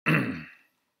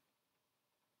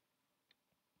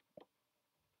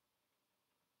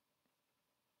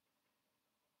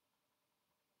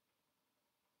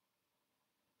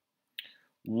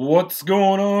What's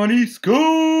going on, East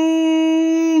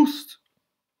Coast?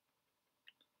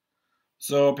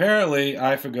 So apparently,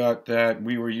 I forgot that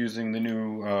we were using the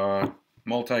new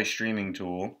multi-streaming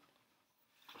tool,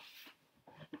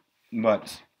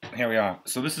 but here we are.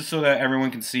 So this is so that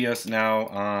everyone can see us now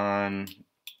on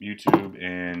YouTube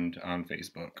and on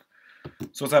Facebook.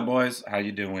 So what's up, boys? How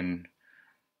you doing?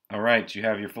 All right, you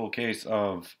have your full case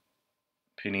of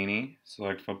Panini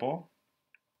Select Football.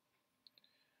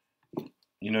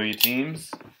 You know your teams.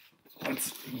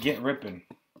 Let's get ripping.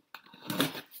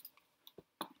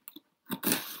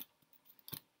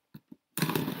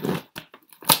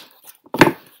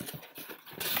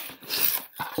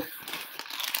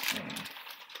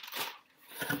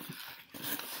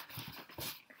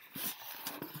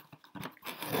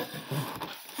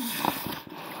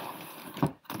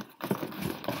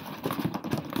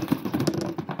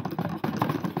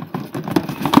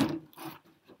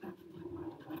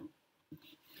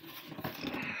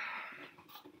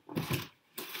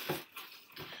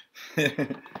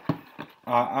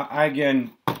 I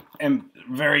again am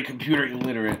very computer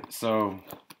illiterate,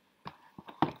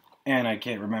 and I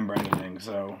can't remember anything.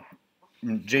 So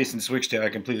Jason switched it. I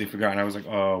completely forgot, and I was like,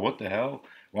 "Oh, what the hell?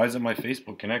 Why isn't my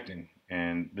Facebook connecting?"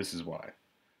 And this is why.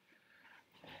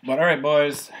 But all right,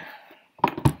 boys,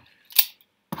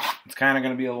 it's kind of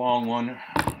gonna be a long one.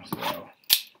 So,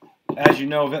 as you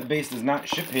know, Vet Base does not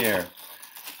ship here.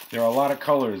 There are a lot of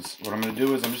colors. What I'm gonna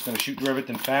do is I'm just gonna shoot through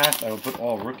everything fast. I will put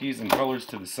all rookies and colors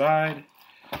to the side,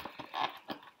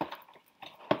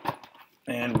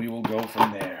 and we will go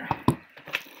from there.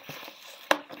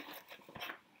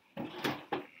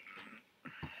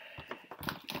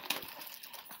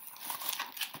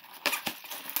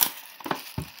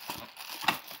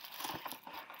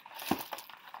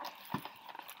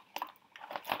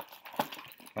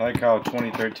 I like how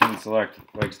 2013 Select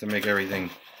likes to make everything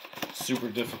super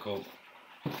difficult.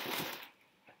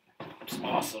 It's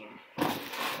awesome.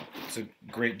 It's a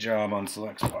great job on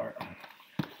Select's part.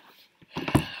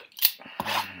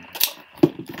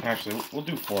 Actually, we'll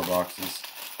do 4 boxes.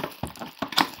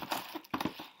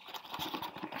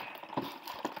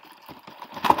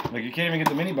 Like, you can't even get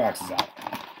the mini boxes out.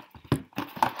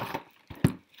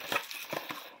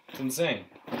 It's insane.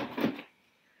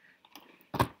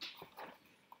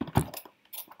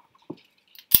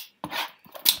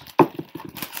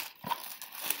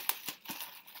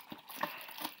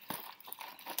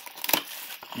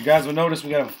 You guys will notice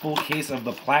we got a full case of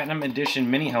the Platinum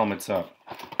Edition mini helmets up.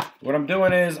 What I'm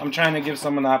doing is I'm trying to give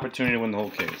someone the opportunity to win the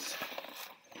whole case.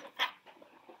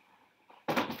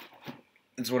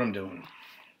 That's what I'm doing.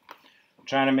 I'm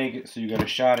trying to make it so you got a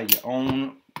shot at your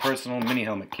own personal mini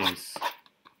helmet case.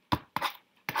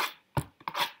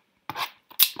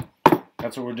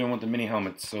 That's what we're doing with the mini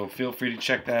helmets. So feel free to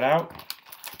check that out.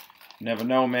 Never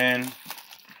know, man.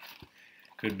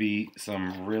 Could be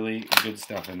some really good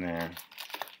stuff in there.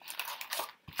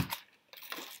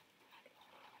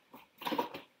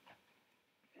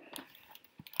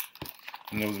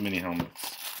 And those mini helmets.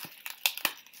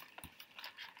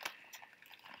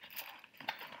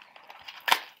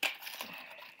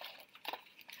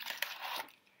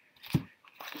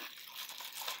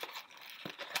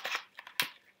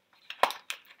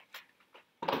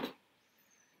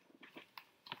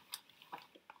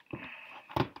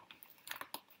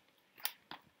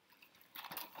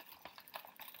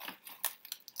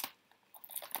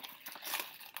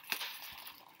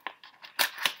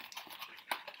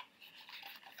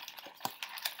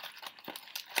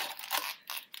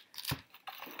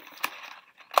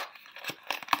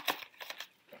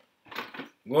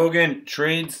 Logan,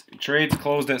 trades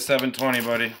closed at 7:20,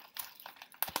 buddy.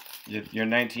 You're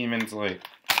 19 minutes late.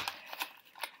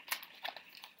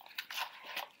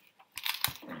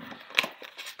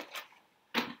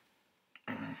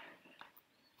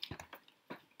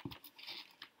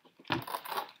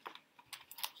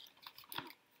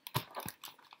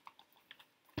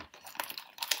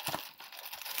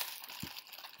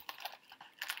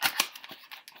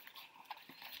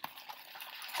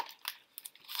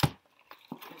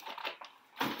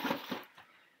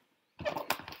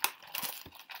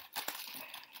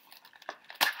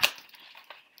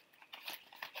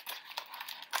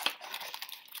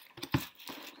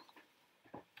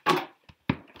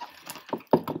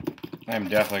 I'm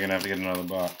definitely going to have to get another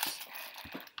box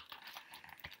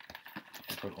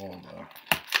to put all the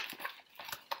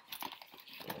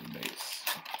base.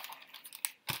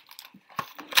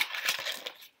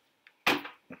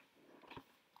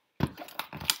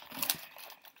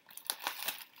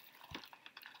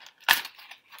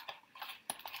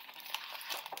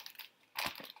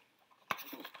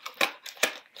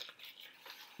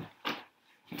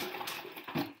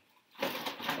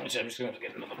 garbage. I'm just going to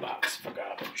get another box for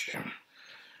garbage.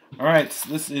 Alright, so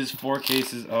this is 4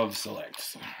 cases of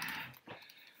Selects.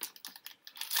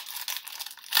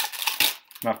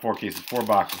 Not 4 cases, 4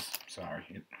 boxes. Sorry,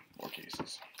 4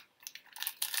 cases.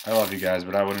 I love you guys,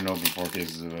 but I wouldn't open 4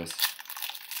 cases of this.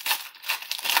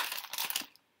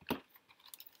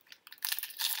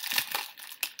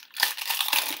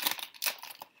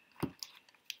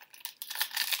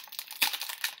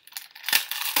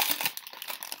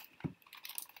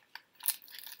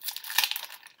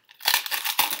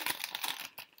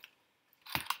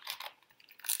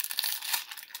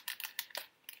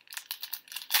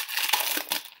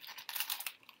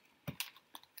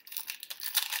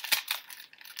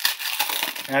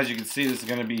 As you can see, this is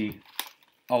going to be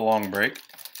a long break,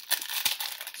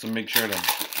 so make sure to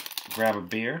grab a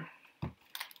beer,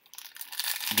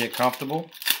 get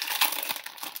comfortable,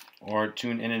 or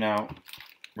tune in and out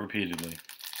repeatedly.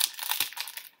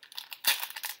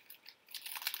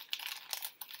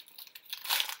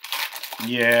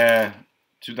 Yeah,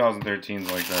 2013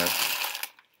 is like that.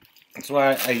 That's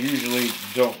why I usually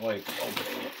don't like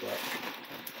opening it, but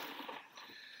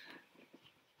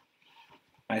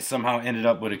I somehow ended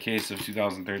up with a case of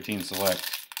 2013 Select,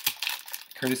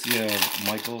 courtesy of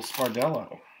Michael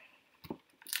Spardello.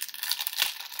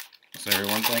 So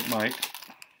everyone thank Mike.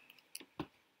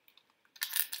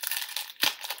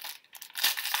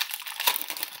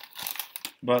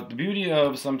 But the beauty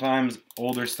of sometimes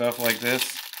older stuff like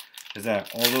this is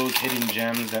that all those hidden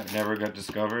gems that never got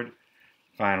discovered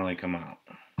finally come out.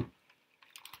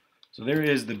 So there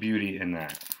is the beauty in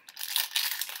that.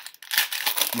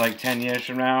 Like 10 years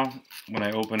from now, when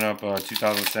I open up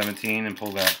 2017 and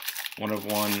pull that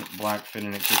 1-of-1 Black Finn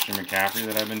and Christian McCaffrey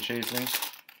that I've been chasing.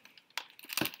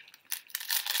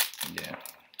 Yeah.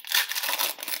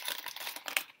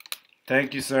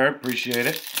 Thank you, sir. Appreciate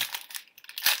it.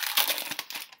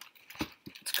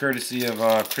 It's courtesy of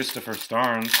Christopher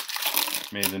Starnes.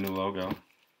 Made the new logo.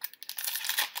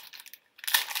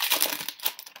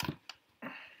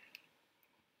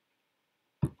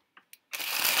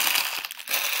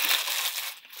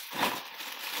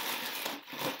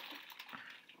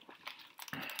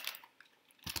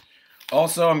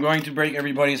 Also, I'm going to break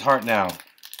everybody's heart now.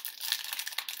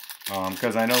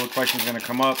 Because I know the question's going to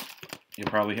come up. You'll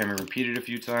probably hear me repeat it a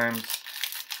few times.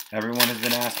 Everyone has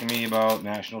been asking me about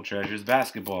National Treasures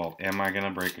basketball. Am I going to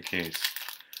break a case?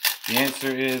 The answer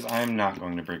is I'm not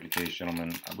going to break a case,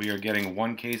 gentlemen. We are getting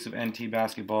 1 case of NT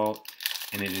basketball,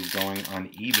 and it is going on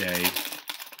eBay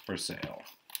for sale.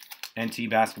 NT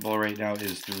basketball right now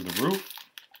is through the roof.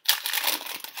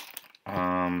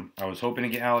 I was hoping to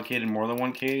get allocated more than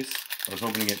 1 case. I was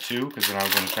hoping to get 2, because then I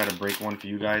was going to try to break 1 for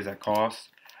you guys at cost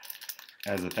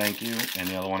as a thank you, and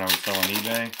the other one I would sell on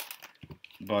eBay.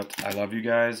 But I love you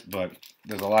guys, but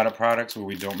there's a lot of products where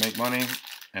we don't make money,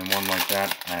 and one like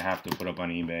that I have to put up on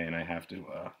eBay, and I have to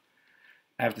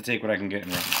take what I can get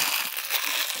and run.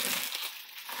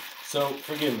 So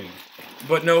forgive me,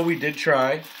 but no, we did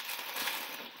try.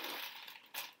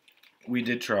 We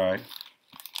did try,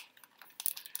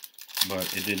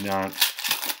 but it did not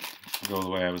go the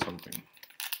way I was hoping,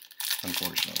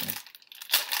 unfortunately.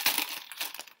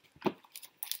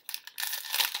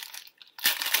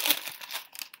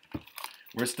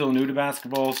 We're still new to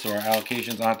basketball, so our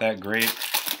allocations aren't that great.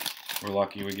 We're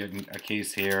lucky we're getting a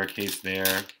case here, a case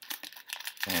there.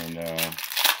 And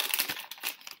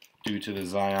due to the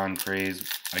Zion craze,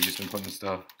 I've just been putting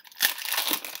stuff.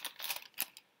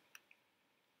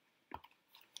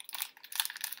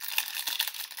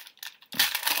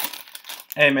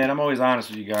 Hey man, I'm always honest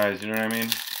with you guys, you know what I mean?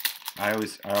 I'm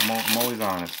always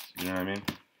honest, you know what I mean?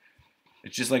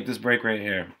 It's just like this break right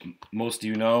here. Most of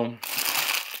you know,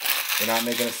 we're not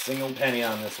making a single penny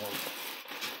on this one.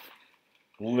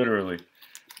 Literally.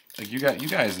 Like you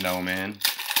guys know, man.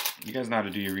 You guys know how to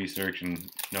do your research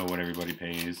and know what everybody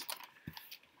pays.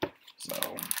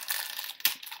 So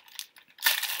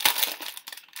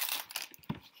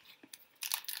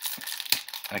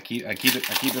I keep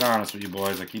it honest with you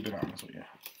boys. I keep it honest with you.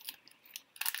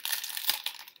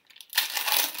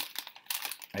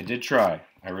 I did try.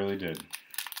 I really did.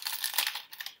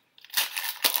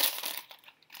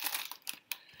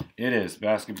 It is.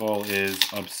 Basketball is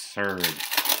absurd.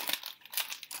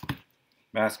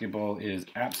 Basketball is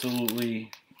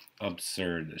absolutely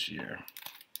absurd this year.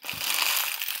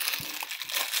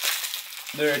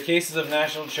 There are cases of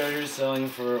National Treasures selling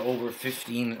for over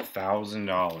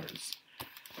 $15,000.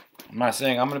 I'm not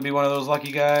saying I'm going to be one of those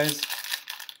lucky guys.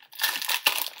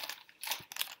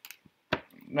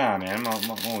 Nah, man, I'm always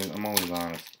honest. I'm always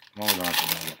honest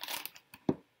about it.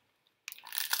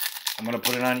 I'm going to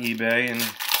put it on eBay and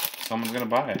someone's going to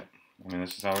buy it. I mean,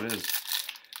 this is how it is.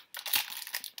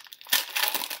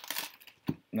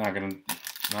 Not gonna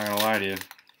lie to you.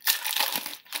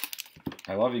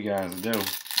 I love you guys, I do,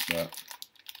 but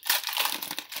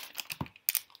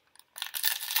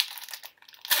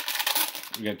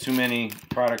we got too many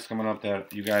products coming up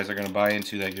that you guys are gonna buy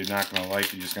into that you're not gonna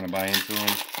like. You're just gonna buy into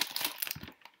them,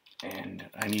 and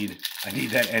I need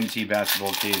that NT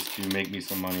basketball case to make me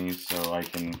some money so I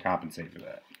can compensate for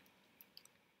that.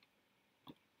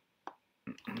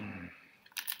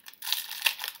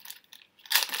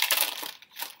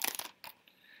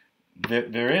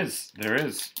 There is.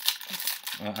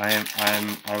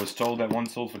 I was told that one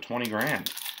sold for 20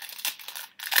 grand.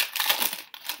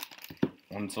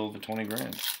 One sold for 20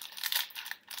 grand.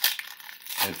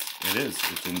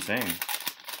 It's insane.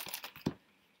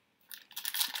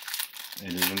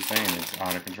 It is insane. It's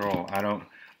out of control. I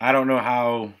don't know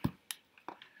how.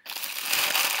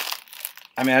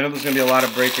 I mean, I know there's gonna be a lot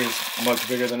of breakers much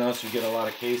bigger than us who get a lot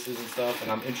of cases and stuff, and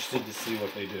I'm interested to see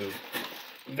what they do.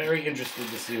 Very interested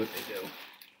to see what they do.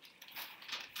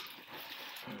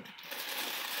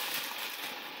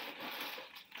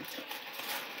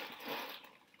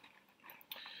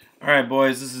 Alright,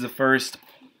 boys, this is the first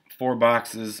 4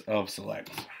 boxes of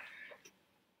Select.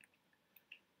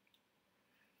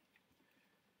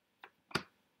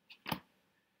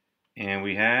 And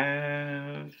we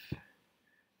have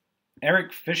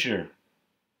Eric Fisher.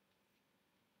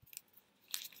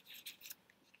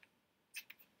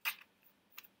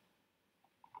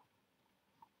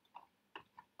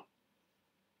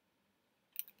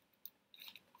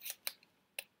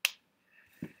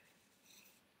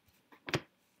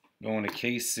 Going to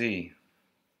KC.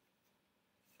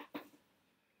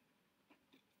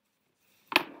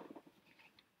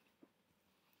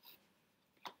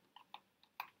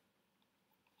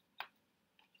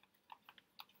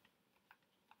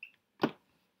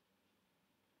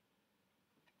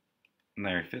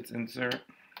 Larry Fitz insert.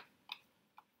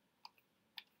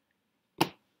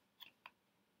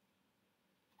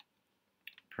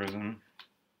 Prism.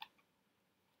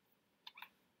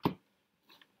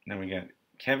 Then we got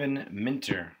Kevin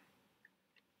Minter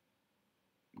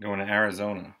going to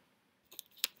Arizona.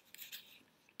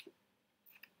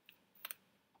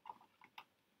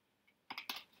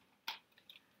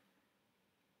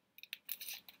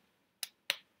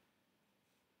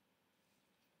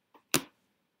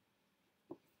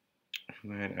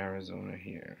 Who had Arizona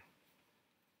here?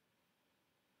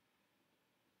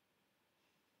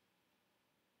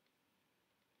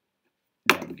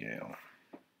 Rob Gale.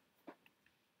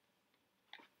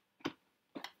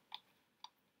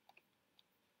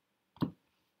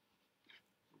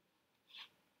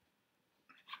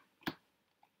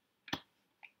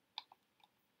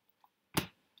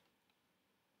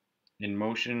 In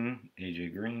motion,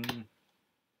 AJ Green.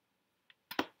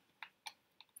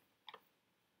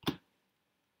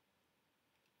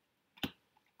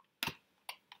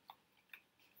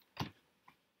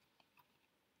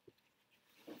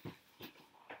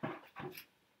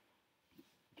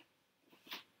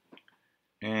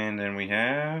 And then we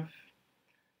have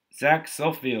Zach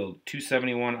Selfield,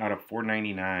 271 out of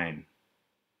 499.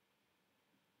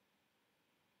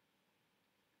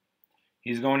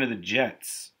 He's going to the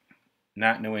Jets,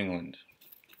 not New England.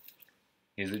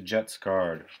 He's a Jets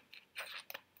card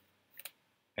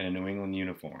and a New England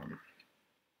uniform.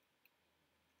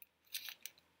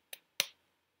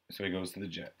 So he goes to the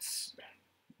Jets.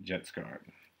 Jets card.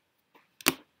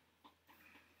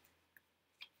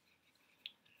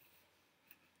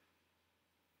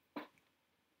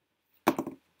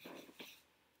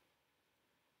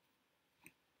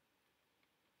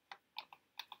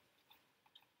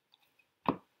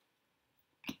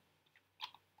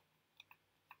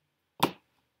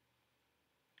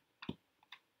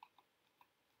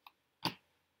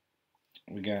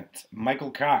 We got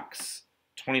Michael Cox,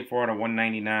 24 out of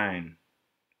 199,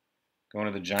 going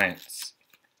to the Giants.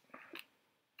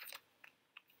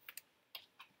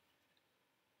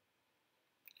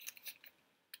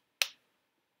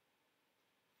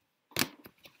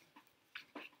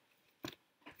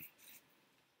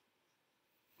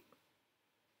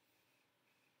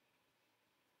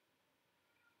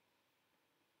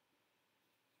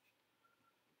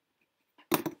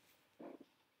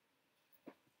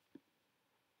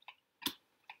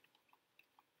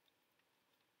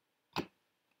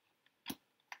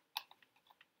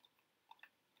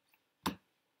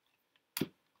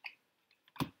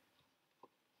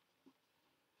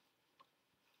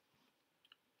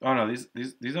 Oh no,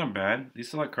 these aren't bad. These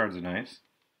select cards are nice.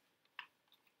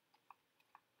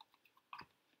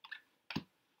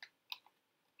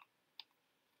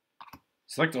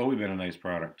 Select's always been a nice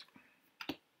product.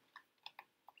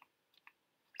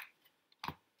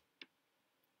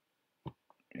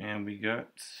 And we got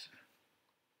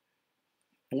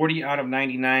 40 out of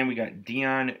 99. We got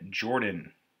Dion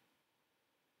Jordan.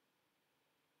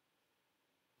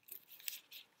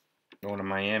 Going to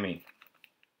Miami.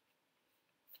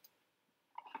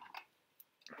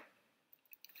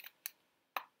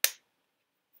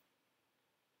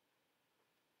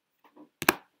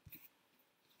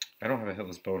 I don't have a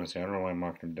hitless bonus here. I don't know why I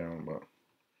marked him down, but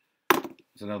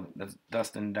that's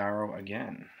Dustin Darrow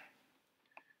again.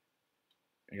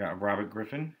 We got Robert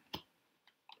Griffin.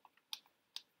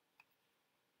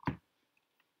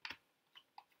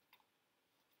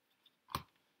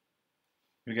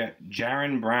 We got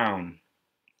Jaron Brown,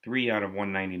 3 out of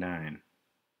 199.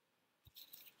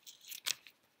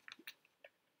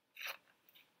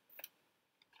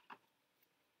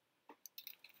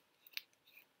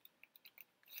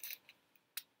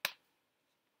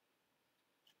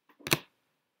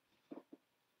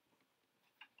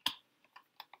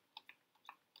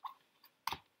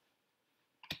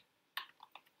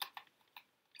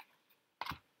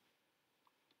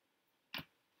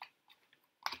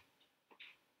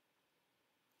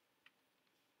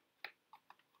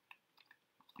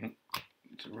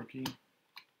 It's a rookie.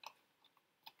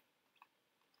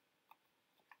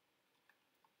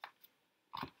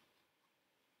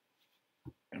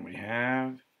 And we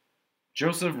have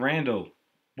Joseph Randle,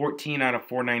 14 out of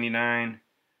 499,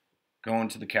 going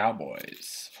to the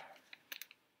Cowboys.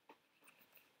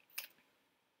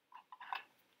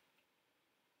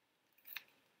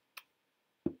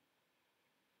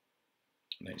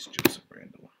 Nice Joseph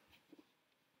Randle.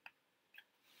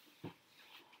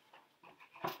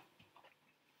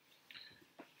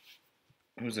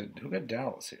 Who got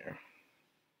Dallas here?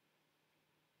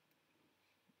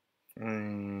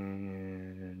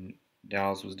 And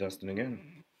Dallas was Dustin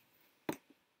again.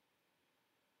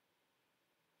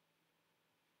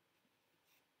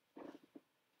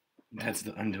 That's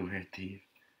the underwear thief.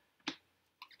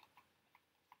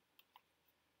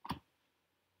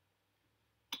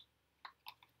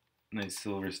 Nice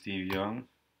silver Steve Young.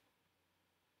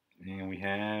 And we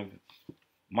have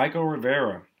Michael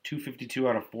Rivera, 252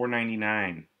 out of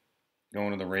 499,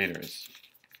 going to the Raiders.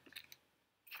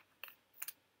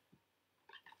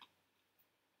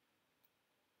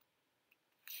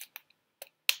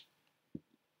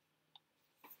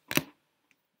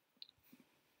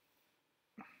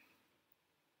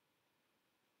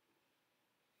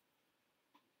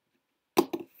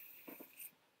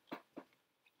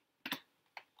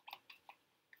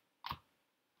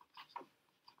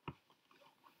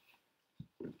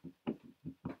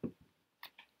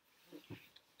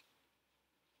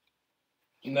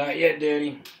 Not yet,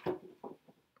 Daddy.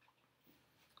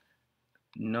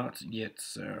 Not yet,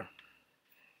 sir.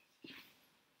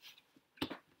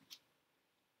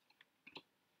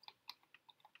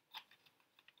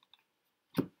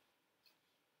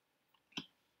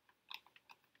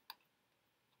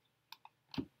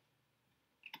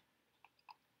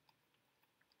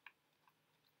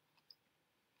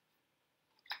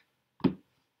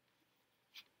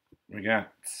 We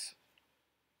got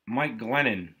Mike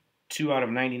Glennon, 2 out of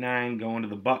 99, going to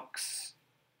the Bucks.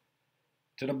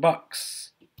 To the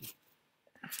Bucks.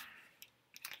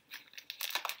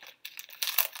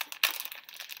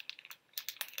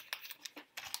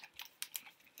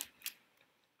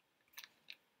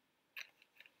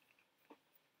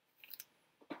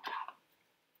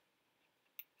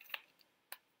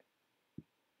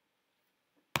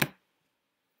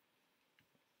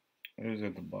 Who's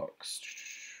at the Bucks?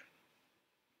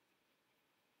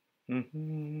 We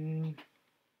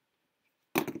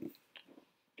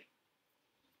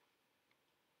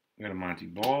got a Monty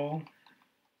Ball.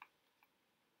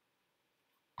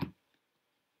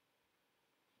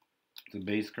 The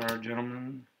base card,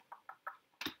 gentlemen.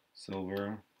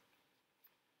 Silver.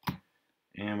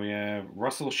 And we have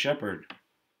Russell Shepard,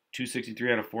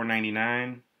 263 out of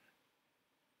 499.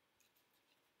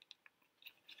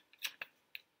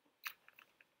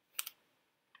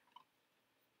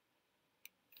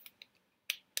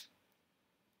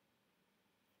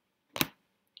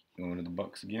 Going to the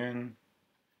Bucks again.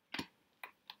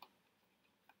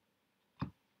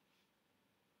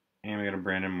 And we got a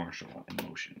Brandon Marshall in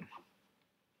motion.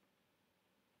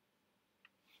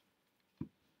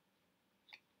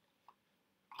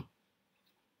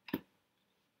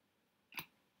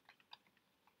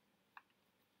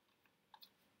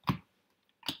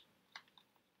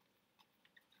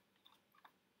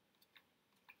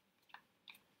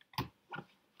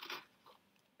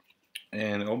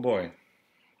 And oh boy,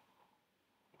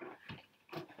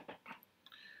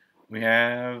 we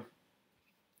have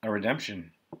a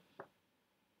redemption.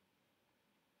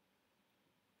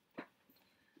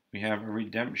 We have a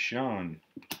redemption.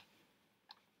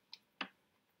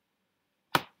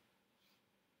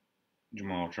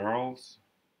 Jamal Charles.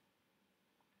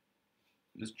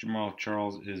 This Jamal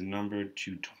Charles is numbered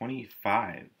to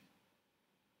 25.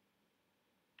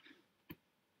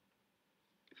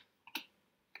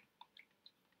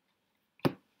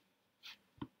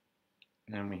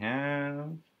 And we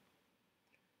have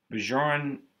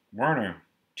Bajon Werner,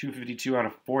 252 out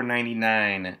of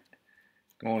 499,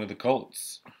 going to the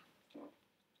Colts.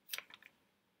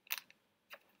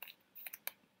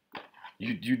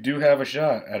 You do have a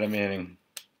shot, Adam Manning.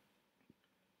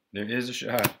 There is a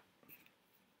shot.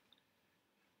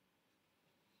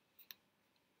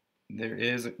 There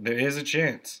is a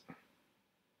chance.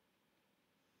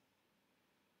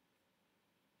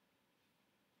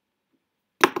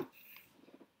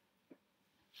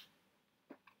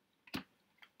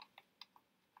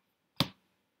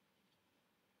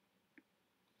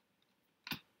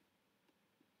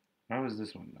 How is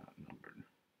this one not numbered?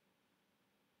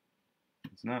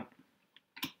 It's not.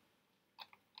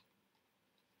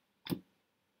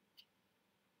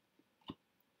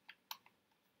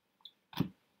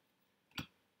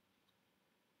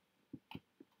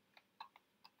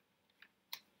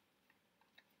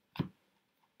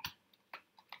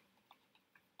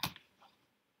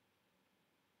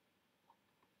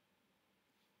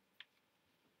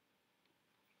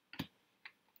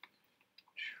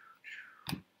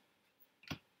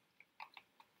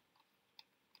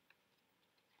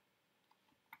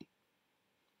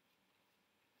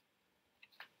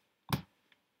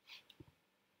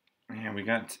 And we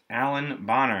got Alan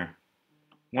Bonner,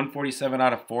 147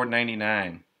 out of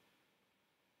 499.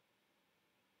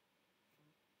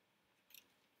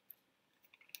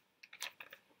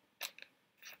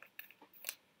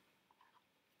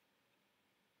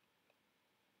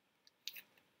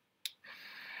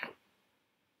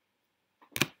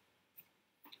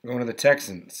 Going to the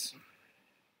Texans.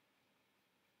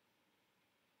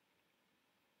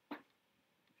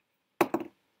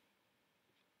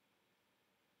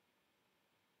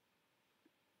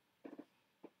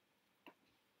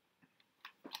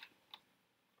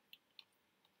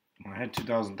 I had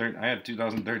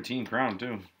 2013 crown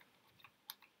too.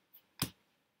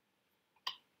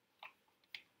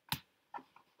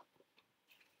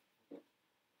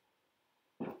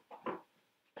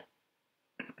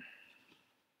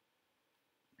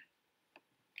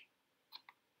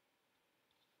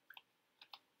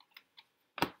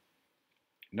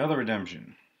 Another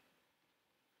redemption.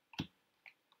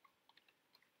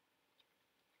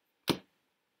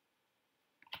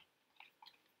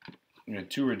 We got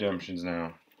 2 redemptions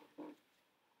now.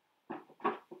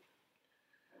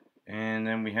 And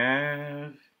then we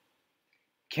have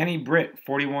Kenny Britt,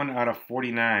 41 out of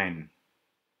 49.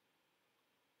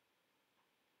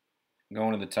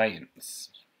 Going to the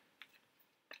Titans.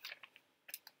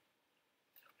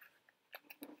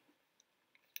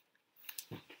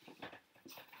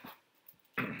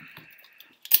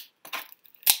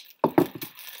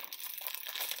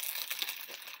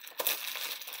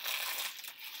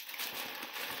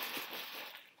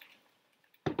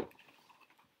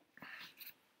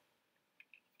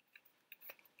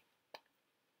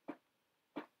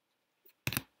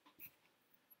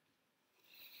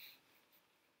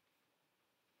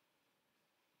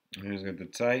 Who's got the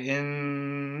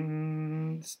Titans?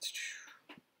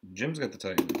 Jim's got the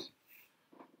Titans.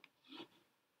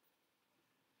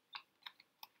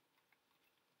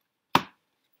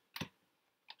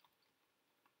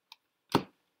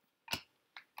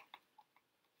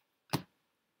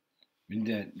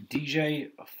 And DJ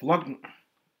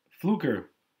Fluker,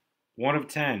 1 of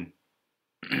 10.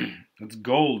 That's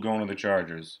gold going to the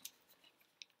Chargers.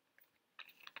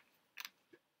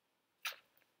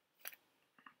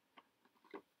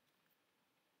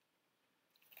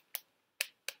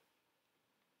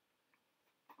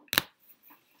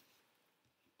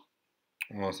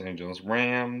 Los Angeles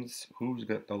Rams. Who's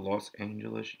got the Los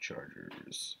Angeles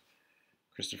Chargers?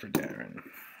 Christopher Darren.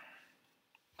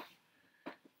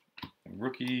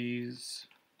 Rookies.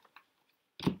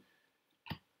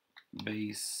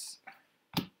 Base.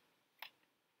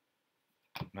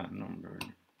 Not numbered.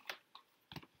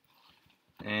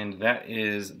 And that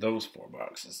is those 4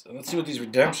 boxes. So let's see what these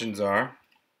redemptions are.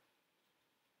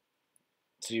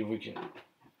 See if we can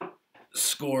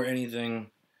score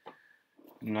anything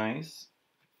nice.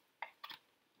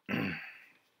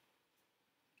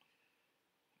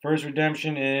 First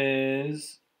redemption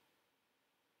is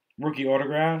rookie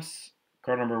autographs,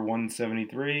 card number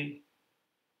 173,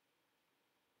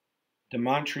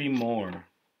 Demontre Moore.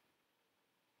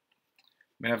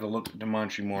 May have to look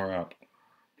Demontre Moore up.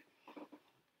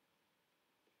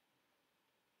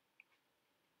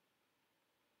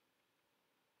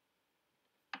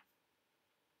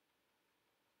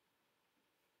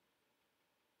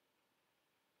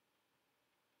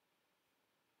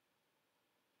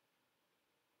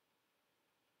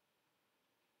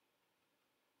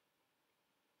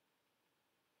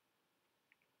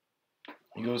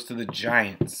 He goes to the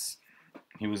Giants.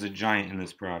 He was a giant in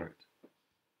this product.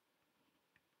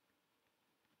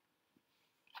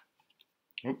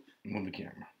 Oop, move the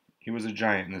camera. He was a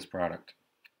giant in this product.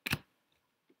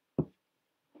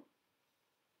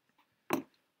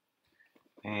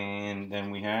 And then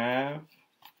we have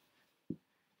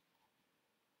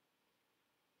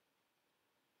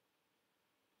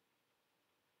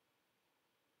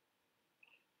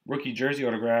rookie jersey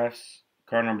autographs,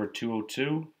 card number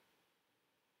 202,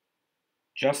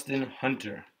 Justin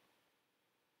Hunter.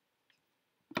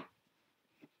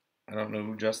 I don't know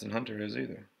who Justin Hunter is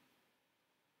either.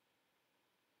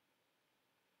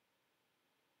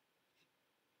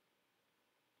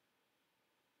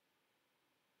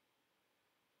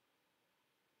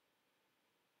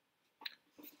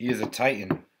 He is a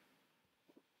Titan.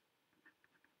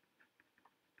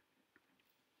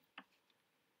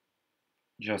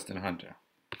 Justin Hunter.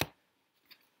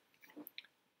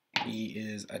 He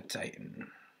is a Titan.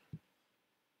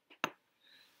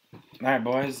 Alright,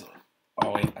 boys.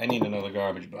 Oh, wait. I need another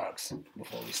garbage box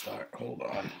before we start. Hold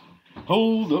on.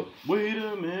 Hold up. Wait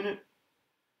a minute.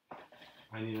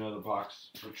 I need another box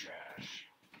for trash.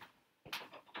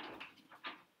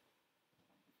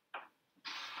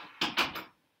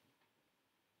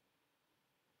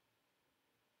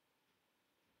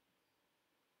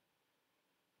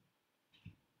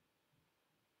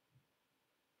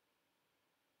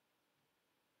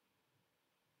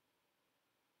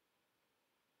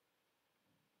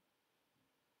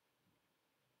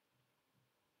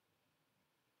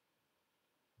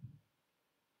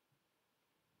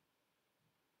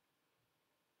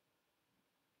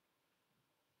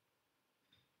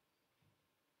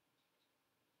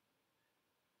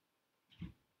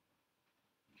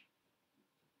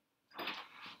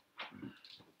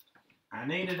 I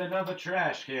needed another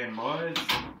trash can, boys.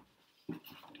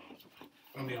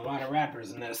 Gonna be a lot of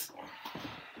wrappers in this.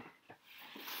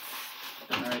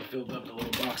 I already filled up the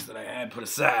little box that I had put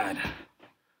aside.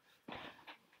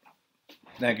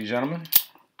 Thank you, gentlemen.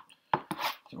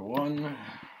 So 1,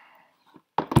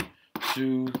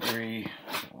 2, 3,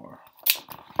 4.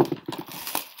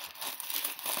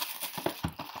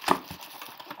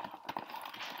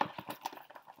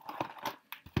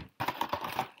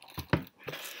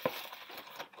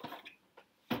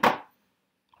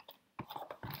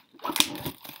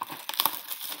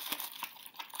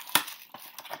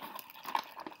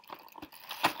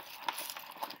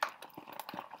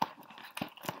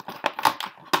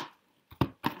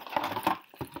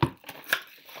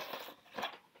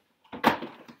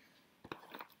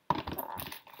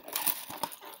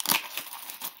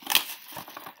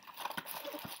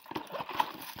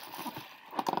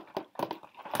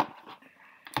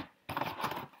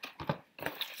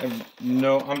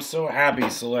 No, I'm so happy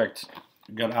Select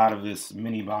got out of this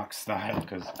mini box style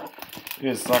because it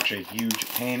is such a huge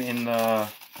pain in the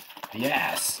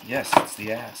ass. Yes, it's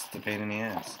the ass. It's a pain in the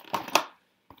ass.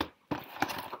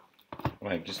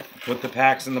 Like, just put the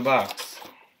packs in the box.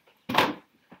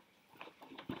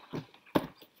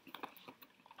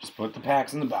 Just put the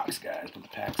packs in the box, guys. Put the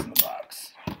packs in the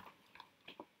box.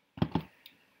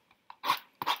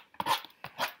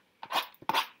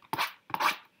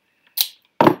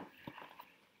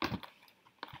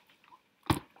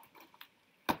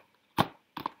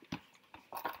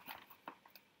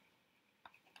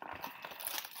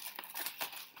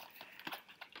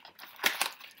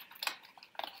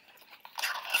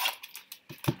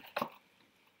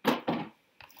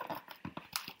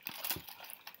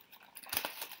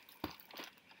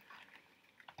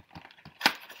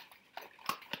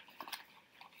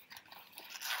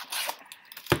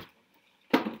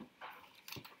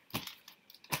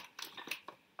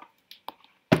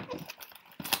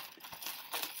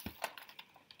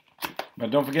 But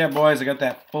don't forget, boys, I got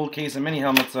that full case of mini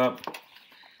helmets up.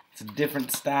 It's a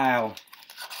different style.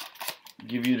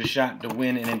 Give you the shot to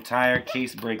win an entire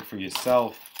case break for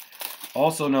yourself.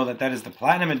 Also know that that is the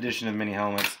Platinum Edition of mini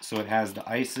helmets, so it has the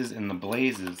ices and the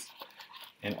blazes.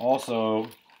 And also,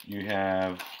 you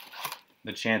have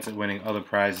the chance at winning other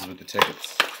prizes with the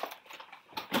tickets.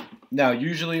 Now,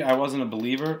 usually I wasn't a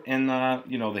believer in the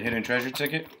hidden treasure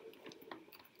ticket.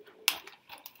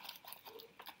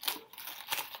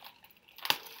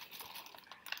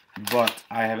 But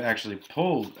I have actually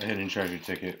pulled a hidden treasure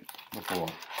ticket before.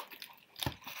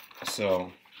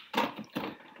 So,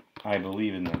 I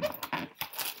believe in them.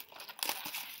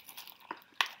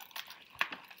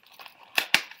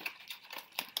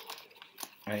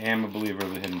 I am a believer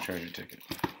of the hidden treasure ticket.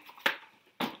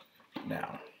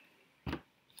 Now.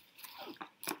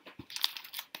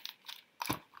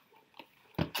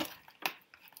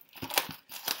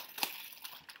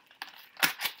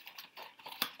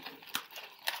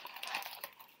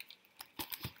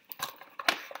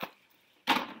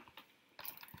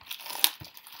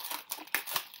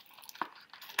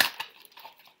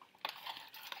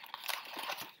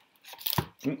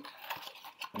 We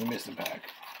missed a pack.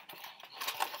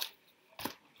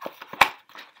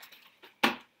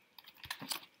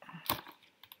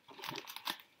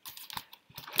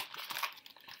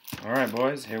 All right,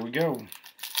 boys, here we go.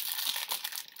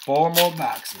 4 more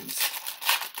boxes.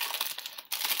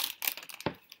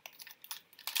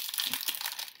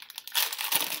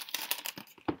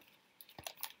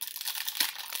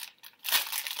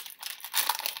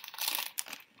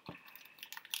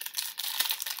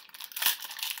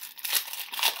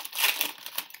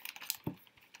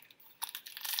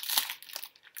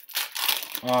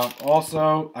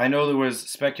 Also, I know there was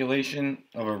speculation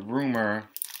of a rumor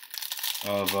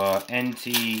of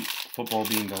NT football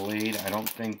being delayed. I don't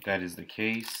think that is the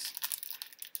case.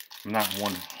 I'm not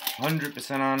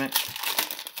 100% on it,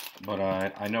 but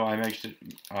I know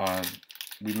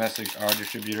we messaged our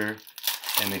distributor,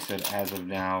 and they said as of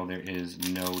now there is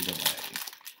no delay.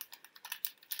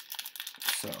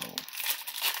 So,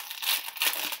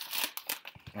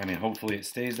 I mean, hopefully it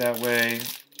stays that way.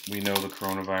 We know the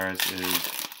coronavirus is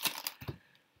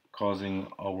causing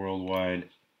a worldwide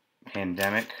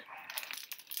pandemic.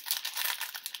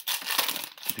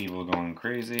 People are going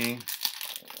crazy,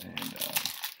 and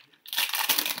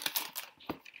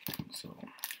so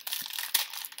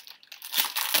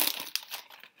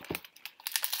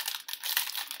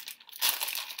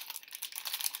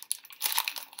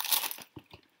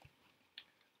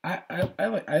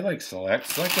I like Select.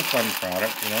 Select's a fun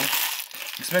product, you know.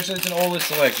 Especially it's an older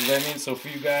Select, you know what I mean? So for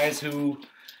you guys who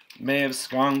may have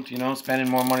skunked, you know, spending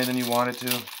more money than you wanted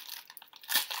to.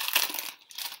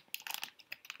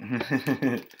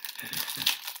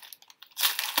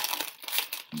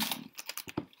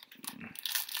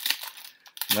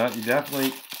 No, you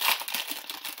definitely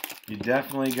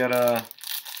got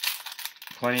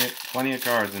plenty of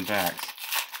cards in packs.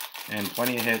 And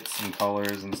plenty of hits and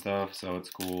colors and stuff, so it's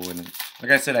cool. And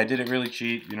like I said, I did it really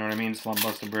cheap, you know what I mean? Slump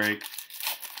Buster Break.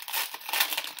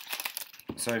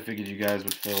 So I figured you guys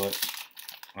would fill it.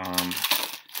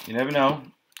 You never know.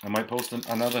 I might post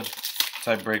another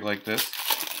type break like this.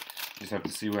 Just have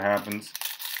to see what happens.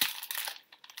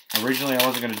 Originally, I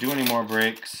wasn't going to do any more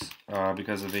breaks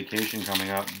because of vacation coming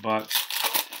up, but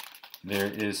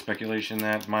there is speculation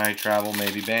that my travel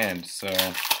may be banned, so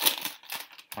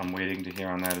I'm waiting to hear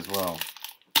on that as well.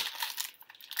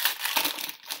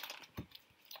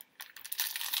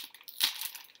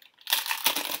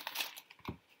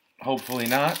 Hopefully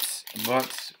not,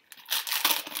 but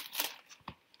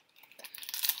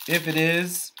if it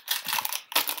is,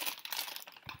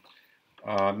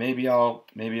 maybe I'll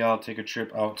take a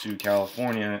trip out to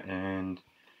California, and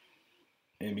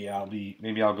maybe I'll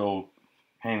go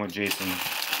hang with Jason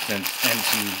since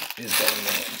M2 is going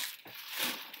to him.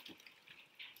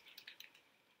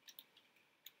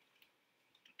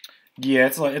 Yeah,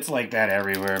 it's like that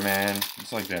everywhere, man.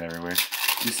 It's like that everywhere.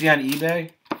 You see on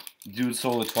eBay, dude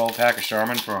sold a 12-pack of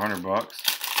Charmin for $100.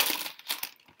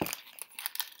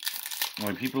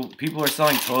 Like people are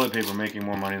selling toilet paper, making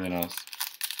more money than us.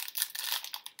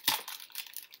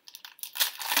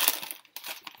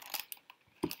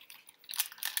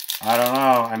 I don't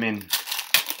know. I mean,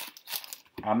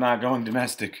 I'm not going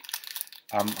domestic.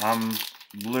 I'm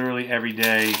literally every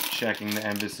day checking the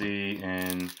embassy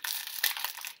and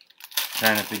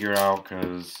trying to figure out,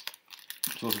 because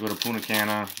I'm supposed to go to Punta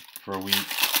Cana for a week,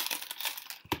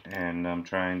 and I'm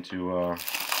trying to,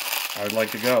 I would like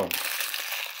to go.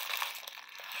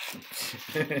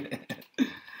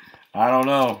 I don't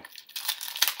know.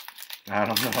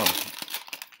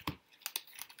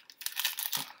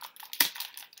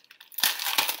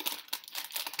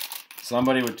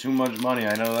 Somebody with too much money,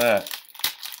 I know that.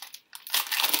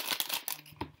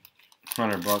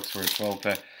 $100 for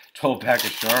a 12-pack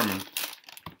of Charmin.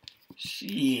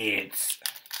 Shit.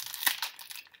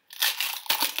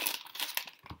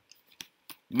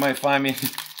 You might find me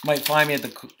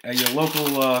at your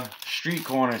local street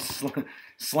corner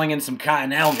slinging some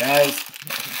Cottonelle, guys.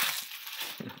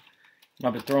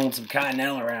 Might be throwing some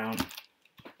Cottonelle around,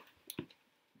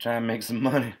 trying to make some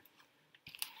money.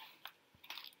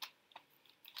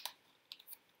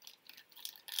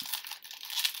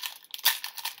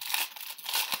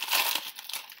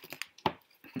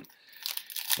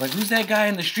 Like, who's that guy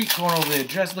in the street corner over there,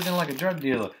 dressed looking like a drug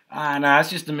dealer? Ah, nah, it's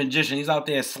just a magician. He's out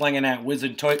there slinging that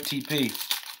wizard TP.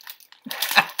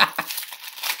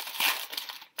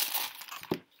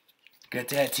 Got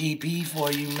that TP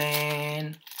for you,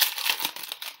 man.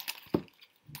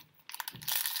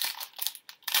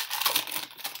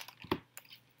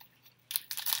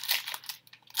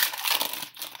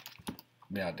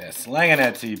 Be out there slinging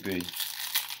that TP.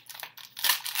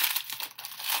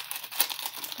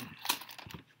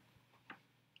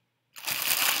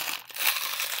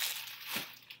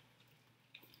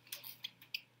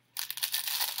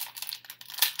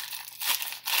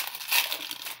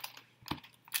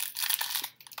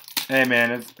 Hey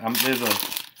man,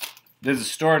 there's a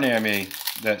store near me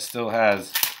that still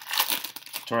has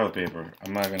toilet paper.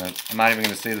 I'm not even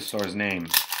gonna say the store's name.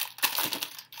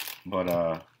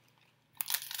 But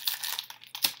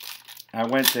I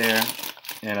went there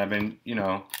and I've been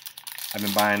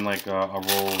buying like a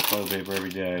roll of toilet paper every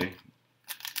day.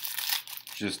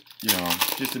 Just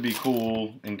just to be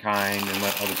cool and kind and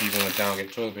let other people in the town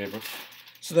get toilet paper.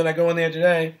 So then I go in there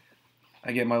today.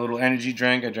 I get my little energy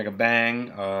drink. I drink a Bang.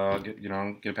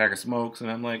 Get a pack of smokes, and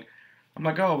I'm like,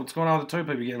 oh, what's going on with the toilet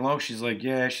paper? You getting low? She's like,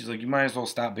 yeah. She's like, you might as well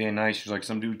stop being nice. She's like,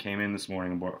 some dude came in this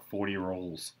morning and bought 40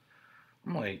 rolls.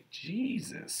 I'm like,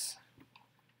 Jesus.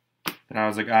 And I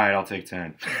was like, all right, I'll take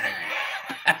 10.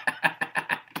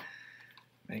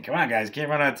 Man, come on, guys, can't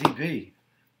run out of TP.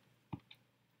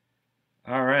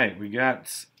 All right, we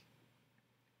got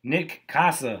Nick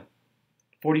Casa,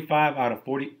 45 out of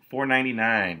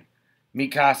 499. Mi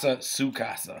casa, su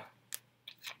casa.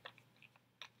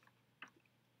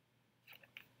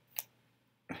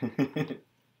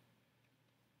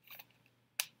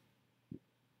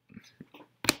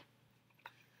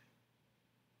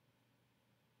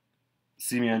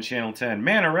 See me on Channel 10.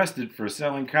 Man arrested for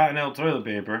selling Cottonelle toilet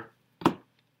paper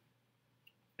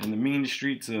in the mean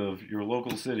streets of your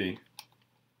local city.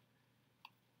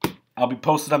 I'll be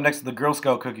posted up next to the Girl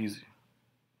Scout cookies,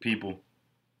 people.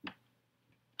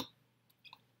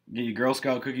 Get your Girl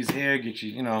Scout cookies here. Get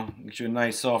you a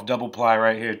nice soft double ply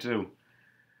right here too.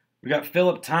 We got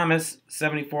Philip Thomas,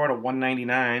 74 to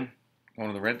 199, one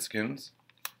of the Redskins.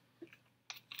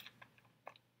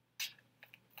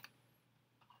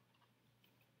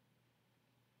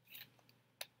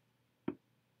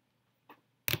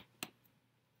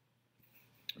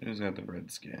 Who's got the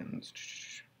Redskins?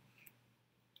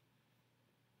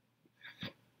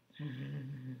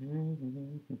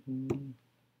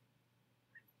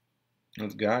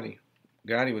 That's Gotti.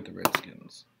 Gotti with the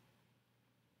Redskins.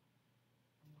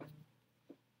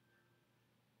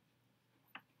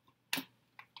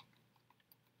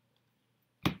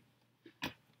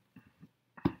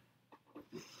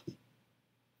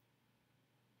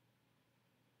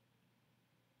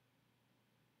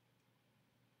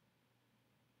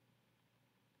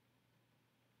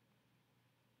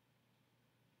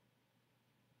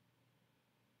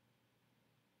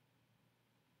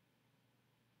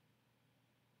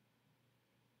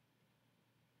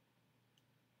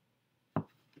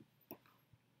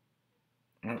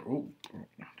 Oh, don't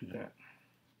do that.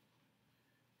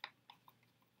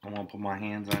 I want to put my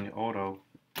hands on your auto.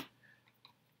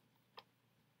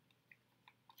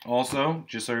 Also,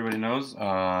 just so everybody knows,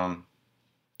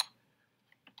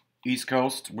 East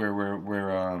Coast, where we're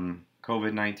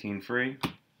COVID-19 free.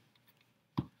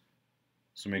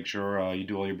 So make sure you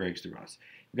do all your breaks through us.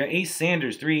 We got Ace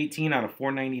Sanders, 318 out of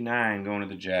 499, going to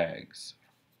the Jags.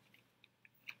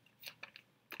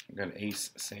 We got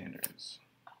Ace Sanders.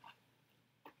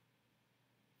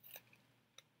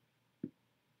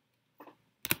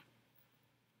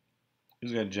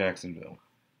 Who's got Jacksonville?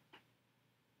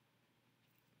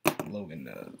 Logan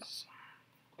does.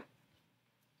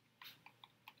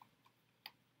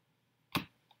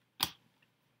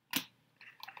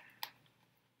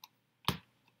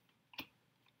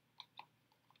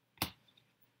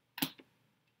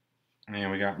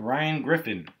 And we got Ryan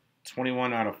Griffin,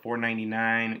 21 out of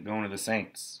 499, going to the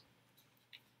Saints.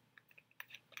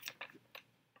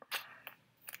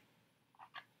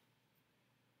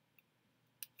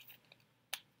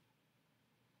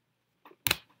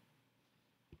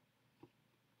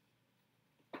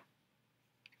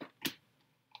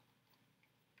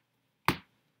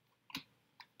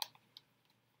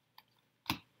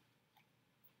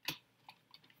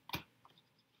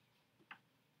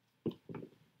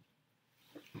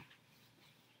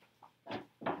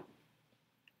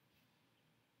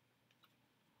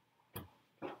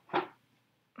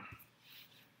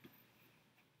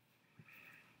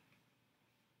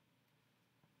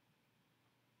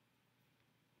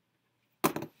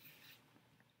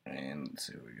 And let's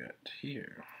see what we got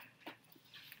here.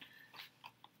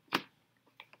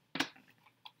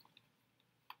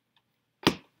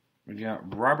 We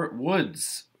got Robert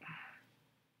Woods,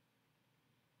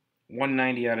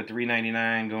 190 out of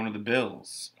 399, going to the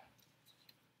Bills.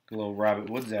 A little Robert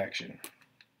Woods action.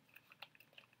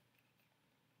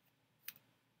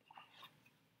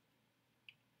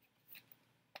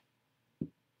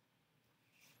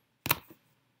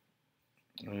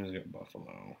 Who's got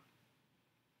Buffalo?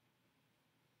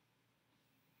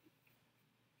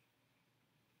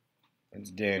 It's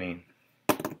Danny.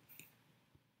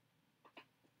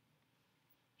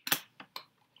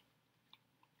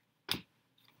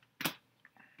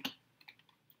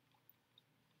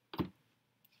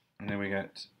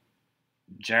 got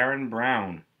Jaron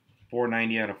Brown,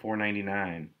 490 out of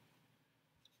 499,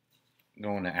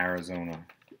 going to Arizona.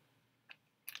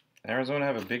 Arizona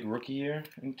have a big rookie year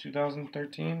in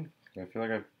 2013. I feel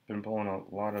like I've been pulling a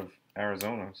lot of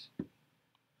Arizonas.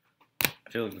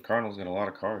 I feel like the Cardinals got a lot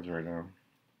of cards right now.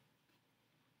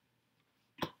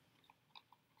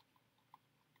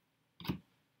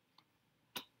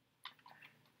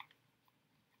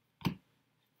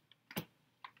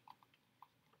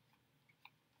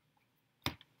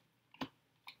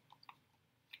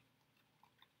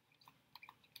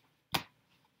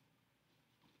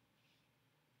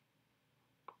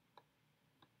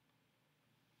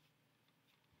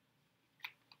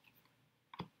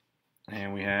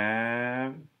 And we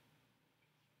have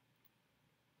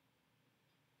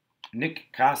Nick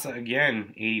Casa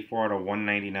again, 84 out of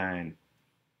 199.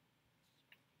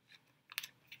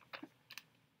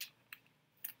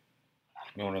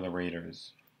 Going to the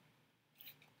Raiders.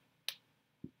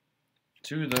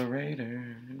 To the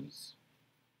Raiders.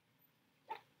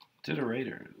 To the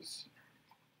Raiders.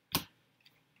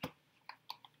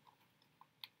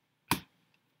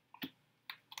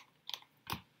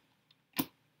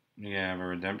 We have a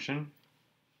redemption.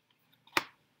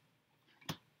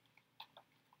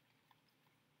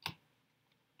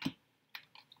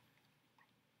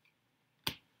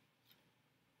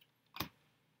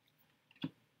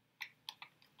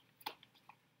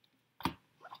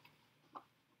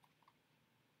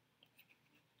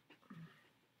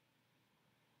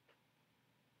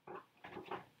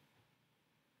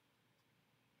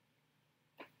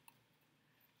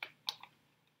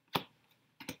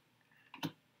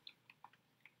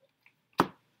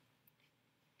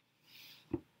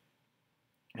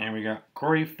 And we got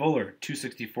Corey Fuller,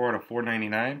 264 out of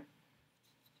 499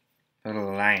 for the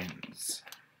Lions.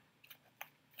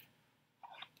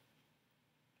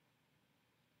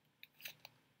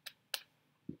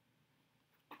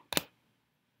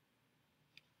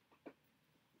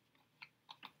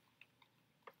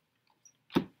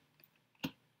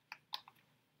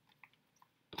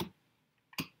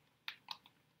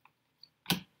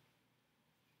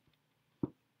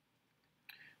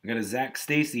 We got a Zach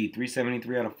Stacy,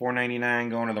 373 out of 499,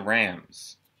 going to the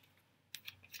Rams.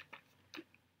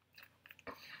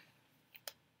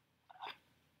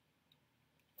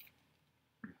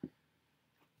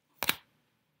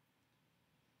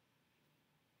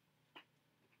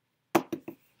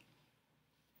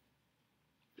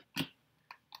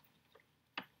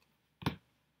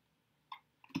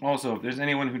 Also, if there's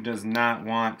anyone who does not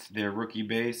want their rookie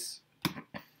base,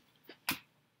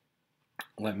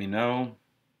 let me know.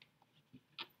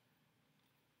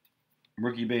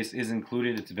 Rookie base is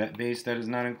included. It's vet base that is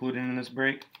not included in this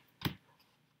break.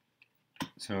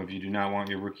 So if you do not want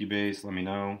your rookie base, let me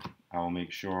know. I will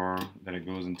make sure that it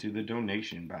goes into the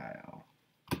donation pile.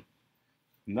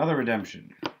 Another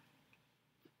redemption.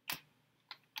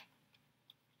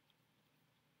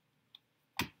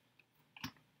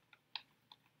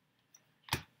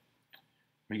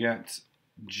 We got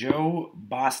Joe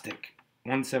Bostic,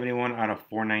 171 out of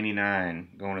 499,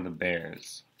 going to the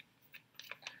Bears.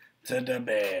 To the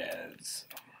Bears.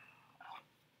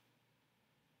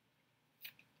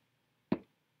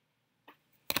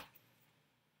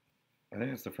 I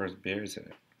think it's the first Bears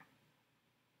hit.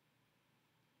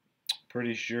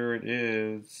 Pretty sure it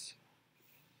is.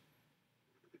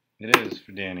 It is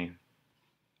for Danny.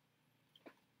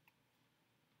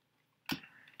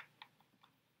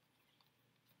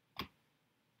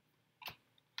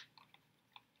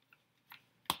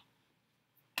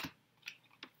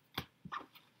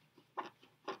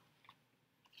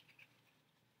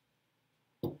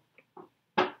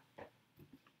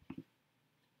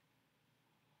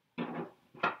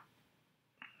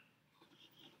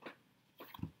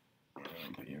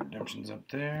 Put your redemptions up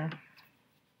there.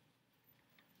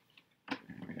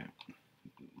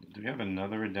 Do we have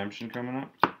another redemption coming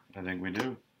up? I think we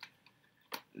do.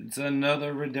 It's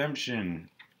another redemption.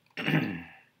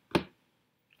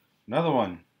 Another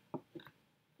one.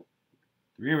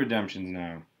 3 redemptions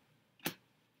now.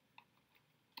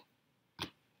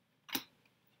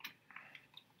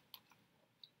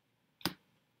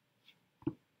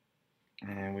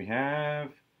 And we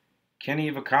have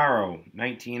Kenny Vaccaro,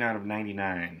 19 out of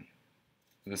 99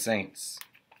 for the Saints.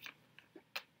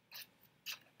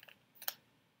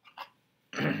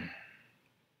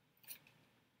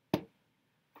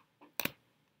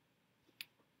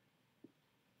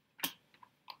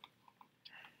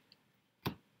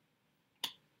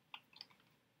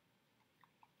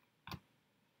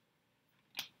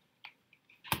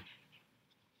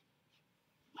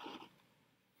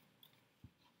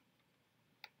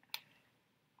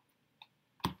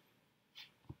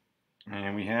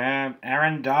 And we have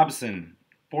Aaron Dobson,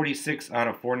 46 out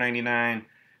of 499,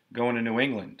 going to New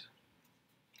England.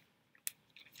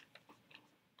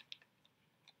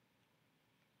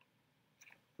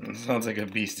 It sounds like a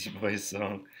Beastie Boys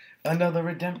song. Another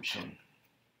redemption.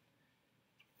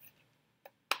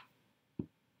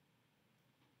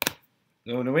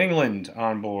 So New England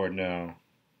on board now.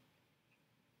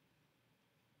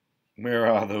 Where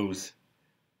are those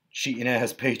cheating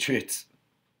ass Patriots?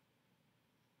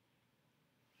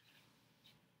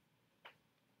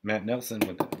 Matt Nelson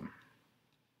with them.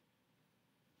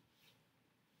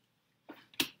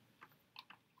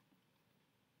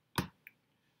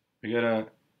 We got a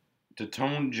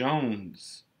Datone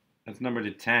Jones. That's number to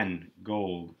 10,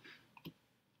 gold.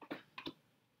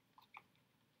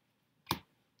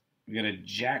 We got a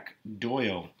Jack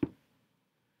Doyle.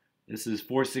 This is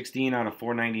 416 out of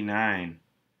 499.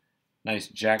 Nice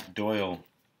Jack Doyle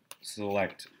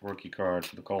select rookie card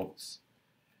for the Colts.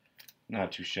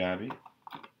 Not too shabby.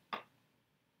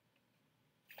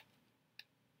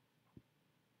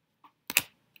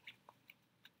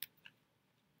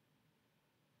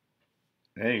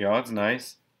 There you go, that's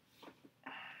nice.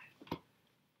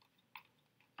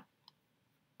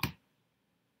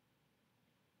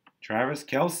 Travis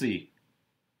Kelce.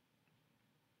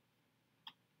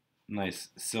 Nice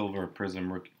silver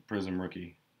prism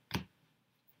rookie.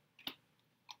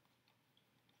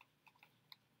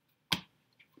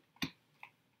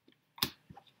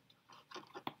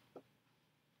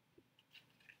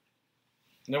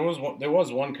 There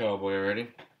was one Cowboy already.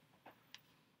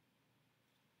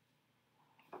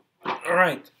 All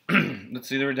right, let's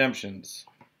see the redemptions.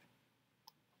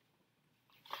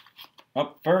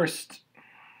 Up first,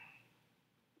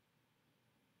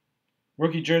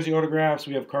 rookie jersey autographs.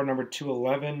 We have card number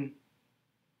 211,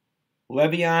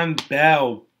 Le'Veon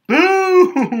Bell.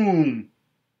 Boom!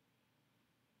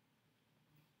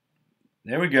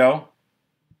 There we go.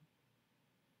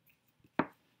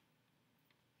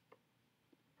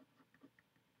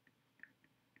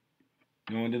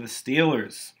 Going to the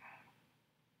Steelers.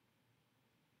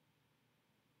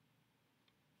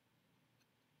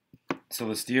 So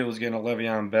the Steelers getting a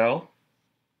Le'Veon Bell.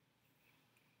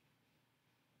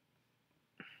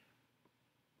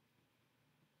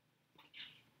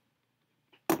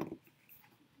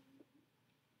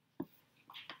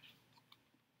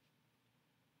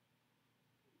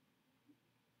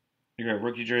 You got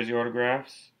rookie jersey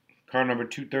autographs. Card number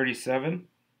 237.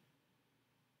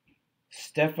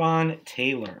 Stepfan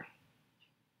Taylor.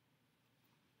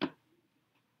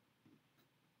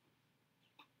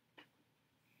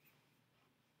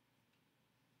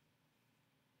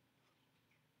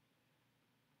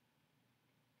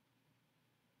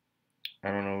 I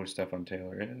don't know who Stepfan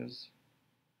Taylor is.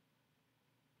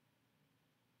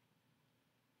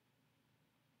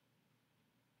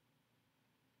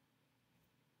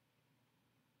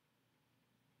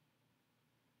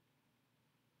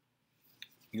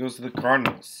 He goes to the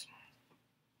Cardinals.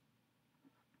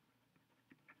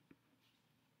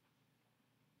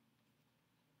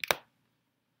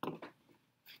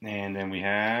 And then we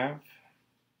have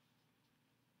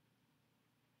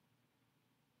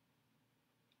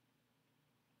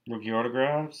rookie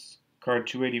autographs. Card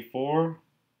 284.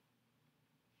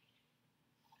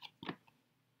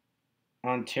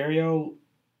 Ontario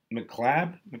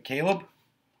McCaleb?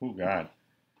 Oh, God.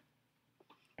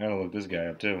 I gotta look this guy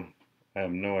up, too. I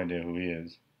have no idea who he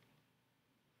is.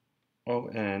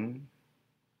 O-N.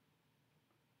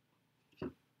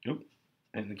 Oop.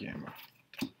 And the camera.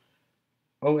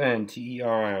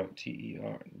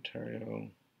 O-N-T-E-R-I-O-T-E-R. Ontario.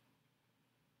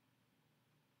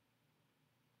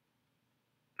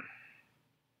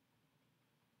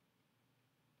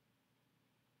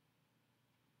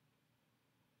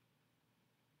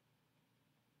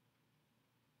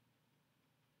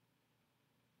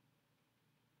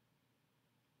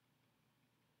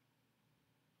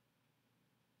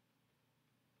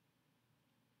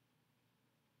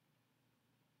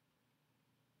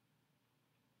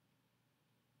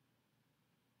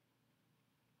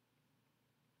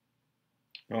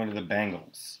 Going to the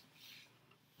Bengals.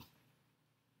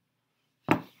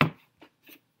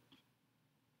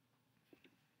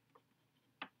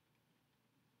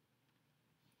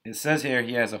 It says here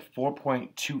he has a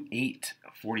 4.28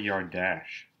 40-yard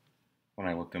dash when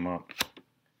I looked him up.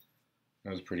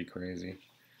 That was pretty crazy.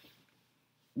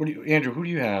 Andrew, who do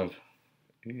you have?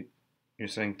 You're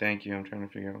saying thank you. I'm trying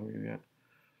to figure out who you got.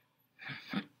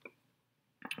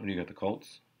 What do you got, the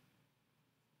Colts?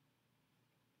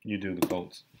 You do the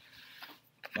Colts.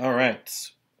 All right.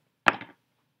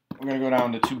 We're going to go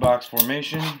down to 2-box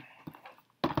formation.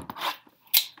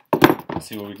 Let's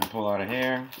see what we can pull out of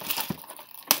here.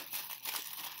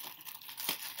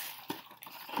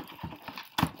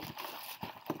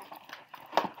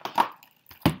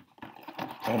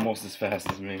 Almost as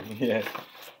fast as me. Yeah.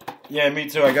 Yeah, me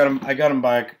too. I got him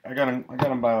by like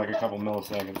a couple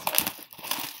milliseconds.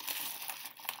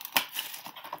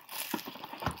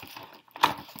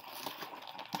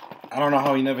 I don't know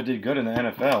how he never did good in the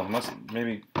NFL.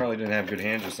 Maybe probably didn't have good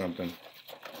hands or something.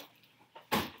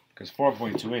 Because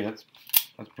 4.28,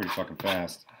 that's pretty fucking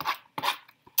fast.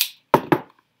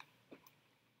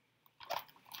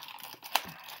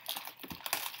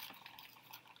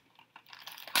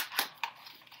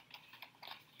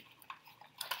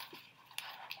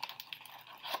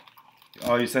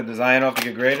 Oh, you sent the Zion off to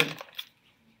get graded?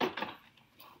 I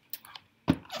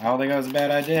don't think that was a bad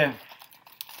idea.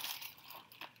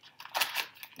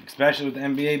 Especially with the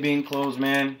NBA being closed,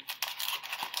 man.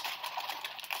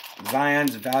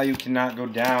 Zion's value cannot go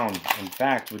down. In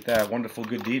fact, with that wonderful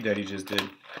good deed that he just did.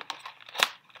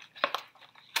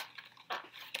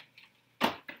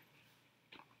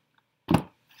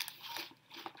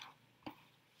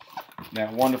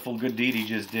 That wonderful good deed he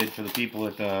just did for the people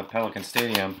at the Pelican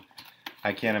Stadium.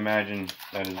 I can't imagine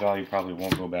that his value probably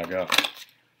won't go back up.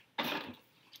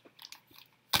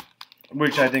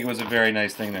 Which I think was a very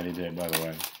nice thing that he did, by the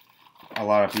way. A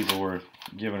lot of people were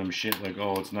giving him shit like,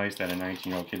 oh, it's nice that a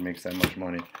 19-year-old kid makes that much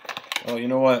money. Well, you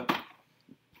know what?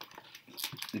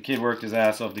 The kid worked his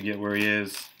ass off to get where he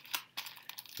is.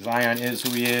 Zion is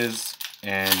who he is,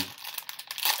 and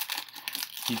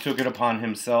he took it upon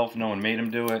himself. No one made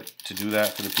him do it, to do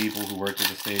that for the people who worked at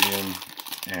the stadium.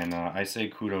 And I say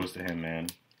kudos to him, man.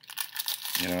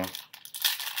 You know?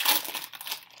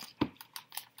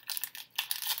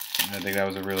 I think that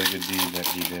was a really good deed that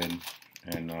he did.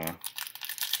 And,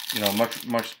 you know, much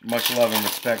love and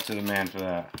respect to the man for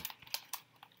that.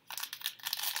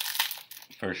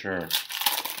 For sure.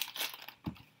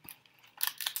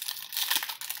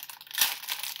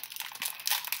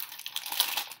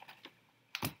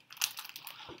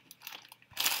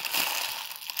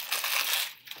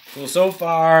 So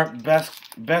far,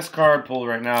 best card pulled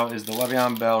right now is the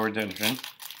Le'Veon Bell Redemption.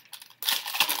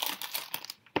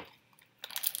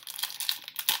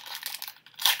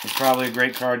 It's probably a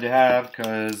great card to have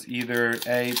because either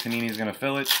A, Panini's going to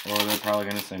fill it, or they're probably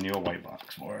going to send you a white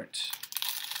box for it.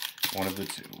 One of the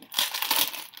two.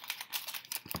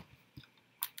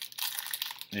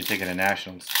 You take it to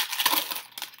Nationals.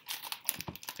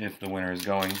 If the winner is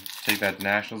going, take that to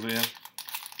Nationals with you.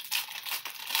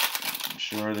 I'm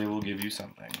sure they will give you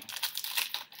something.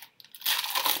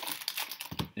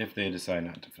 If they decide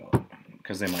not to fill it.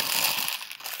 Because they might.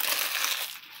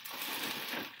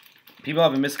 People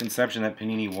have a misconception that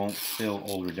Panini won't fill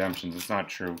old redemptions. It's not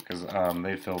true, because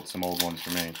they filled some old ones for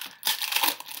me. It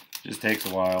just takes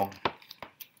a while.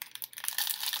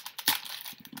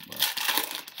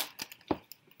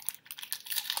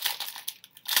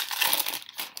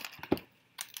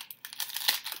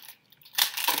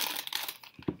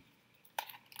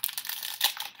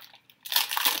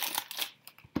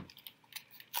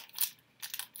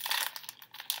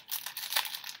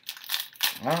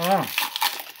 I don't know.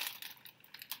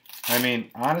 I mean,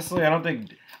 honestly, I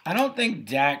don't think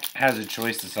Dak has a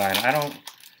choice to sign.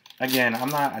 Again, I'm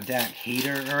not a Dak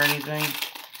hater or anything,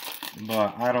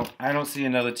 but I don't see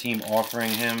another team offering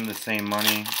him the same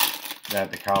money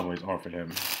that the Cowboys offered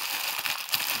him.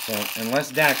 So,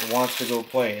 unless Dak wants to go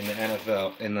play in the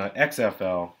NFL, in the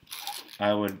XFL,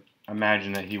 I would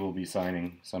imagine that he will be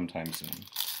signing sometime soon.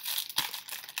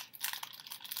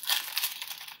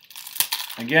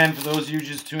 Again, for those of you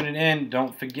just tuning in,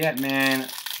 don't forget, man.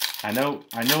 I know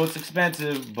it's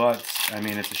expensive, but I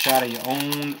mean it's a shot at your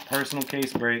own personal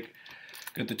case break.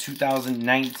 Got the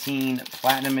 2019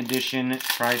 Platinum Edition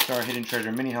TriStar Hidden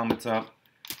Treasure mini helmets up.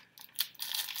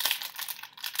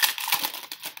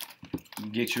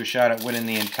 Get you a shot at winning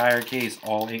the entire case,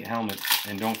 all 8 helmets.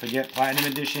 And don't forget,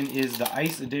 Platinum Edition is the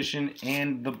Ice Edition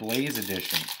and the Blaze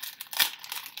Edition.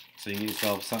 So you get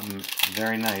yourself something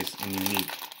very nice and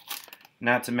unique.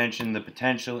 Not to mention the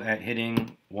potential at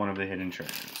hitting one of the hidden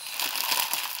treasures.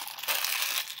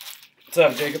 What's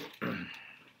up, Jacob?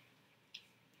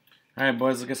 Alright,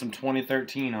 boys, let's get some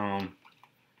 2013 on.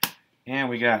 And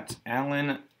we got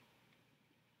Alan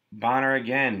Bonner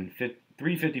again.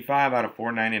 355 out of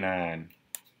 499.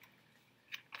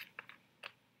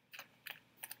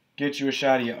 Get you a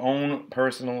shot of your own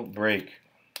personal break.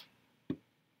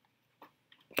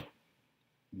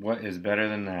 What is better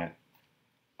than that?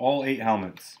 All 8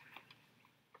 helmets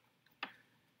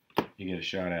you get a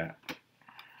shot at.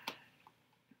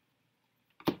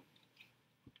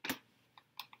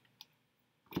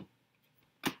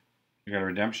 You got a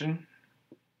redemption.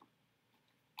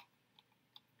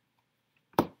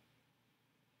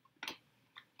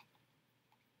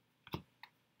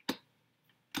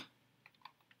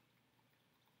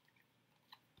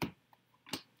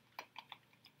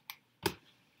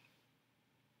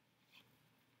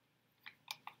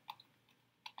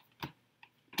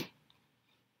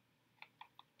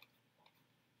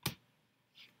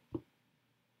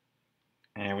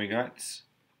 got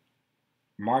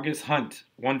Margus Hunt,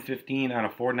 115 out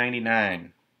of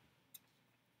 499.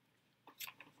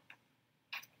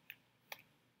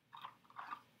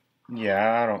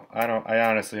 Yeah, I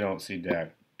honestly don't see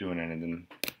Dak doing anything.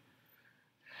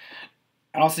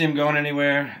 I don't see him going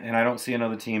anywhere, and I don't see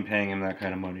another team paying him that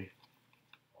kind of money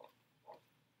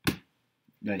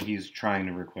that he's trying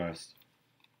to request.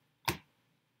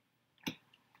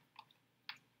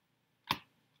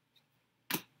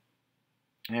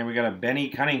 And we got a Benny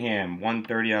Cunningham,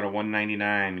 130 out of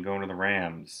 199, going to the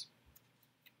Rams.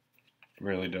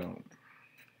 Really don't.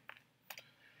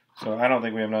 So I don't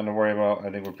think we have nothing to worry about.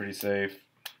 I think we're pretty safe.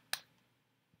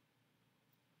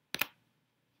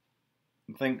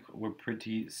 I think we're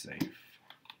pretty safe.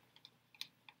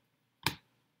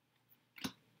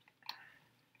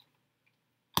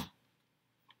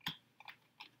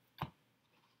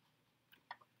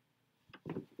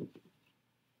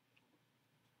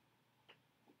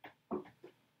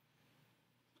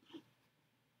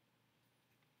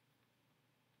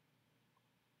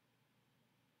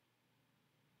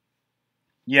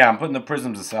 Yeah, I'm putting the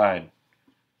prisms aside.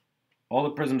 All the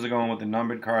prisms are going with the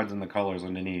numbered cards and the colors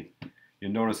underneath.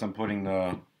 You'll notice I'm putting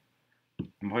all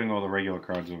the regular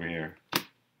cards over here.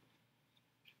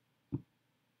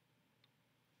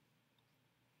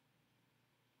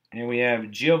 And we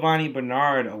have Giovanni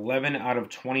Bernard, 11 out of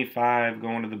 25,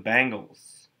 going to the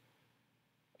Bengals.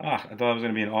 Ah, I thought it was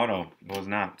going to be an auto. It was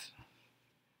not.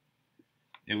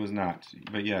 It was not.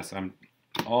 But yes,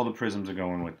 all the prisms are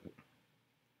going with it.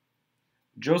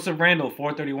 Joseph Randall,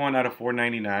 431 out of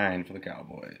 499 for the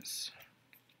Cowboys.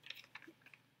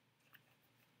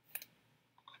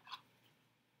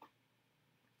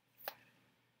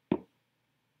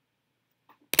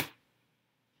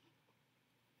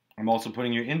 I'm also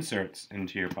putting your inserts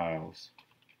into your piles.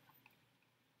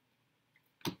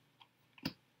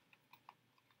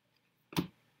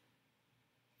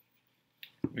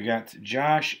 We got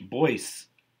Josh Boyce,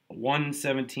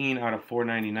 117 out of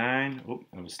 499. Oh,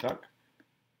 I was stuck.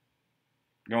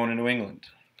 Going to New England.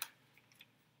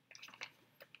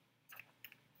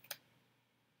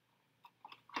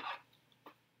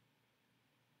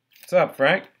 What's up,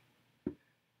 Frank?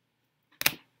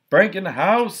 Frank in the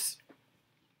house.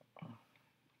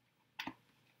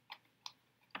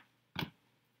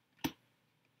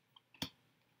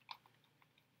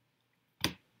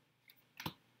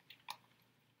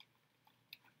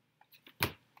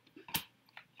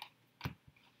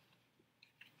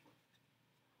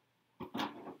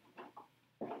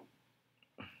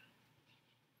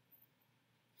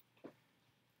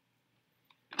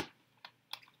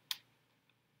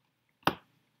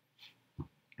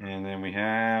 And then we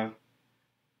have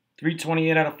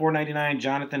 328 out of 499,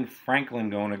 Jonathan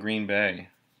Franklin going to Green Bay.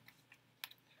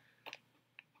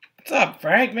 What's up,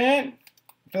 Frank, man?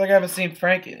 I feel like I haven't seen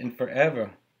Frank in forever.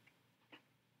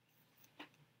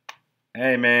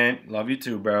 Hey, man. Love you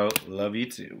too, bro. Love you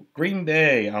too. Green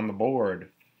Bay on the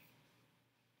board.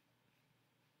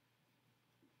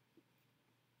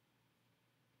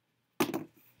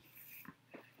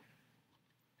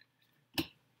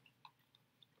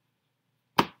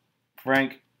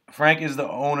 Frank is the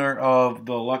owner of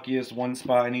the luckiest one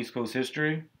spot in East Coast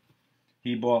history.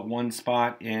 He bought one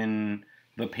spot in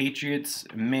the Patriots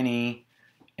mini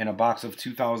in a box of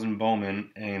 2,000 Bowman,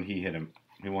 and he hit him.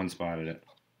 He one spotted it.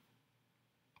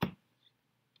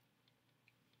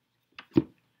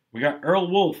 We got Earl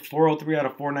Wolf, 403 out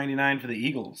of 499 for the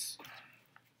Eagles.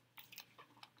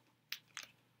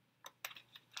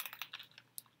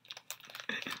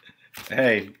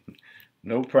 Hey,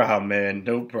 no problem, man.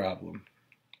 No problem.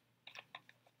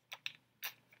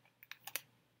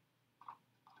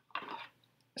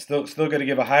 Still got to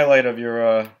give a highlight of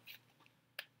the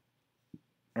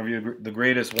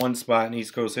greatest one spot in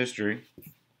East Coast history.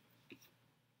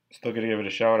 Still got to give it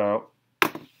a shout out.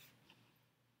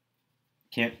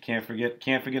 Can't forget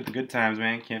the good times,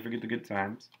 man. Can't forget the good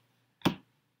times.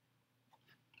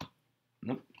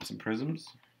 Nope, some prisms.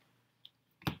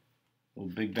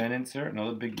 Little Big Ben insert,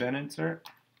 another Big Ben insert.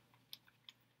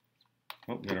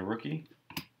 Oh, we got a rookie.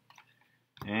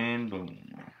 And boom.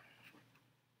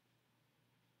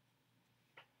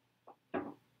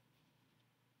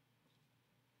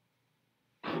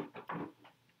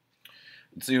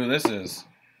 Let's see who this is.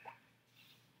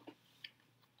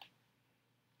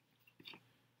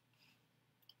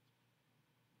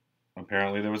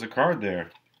 Apparently there was a card there.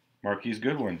 Marquise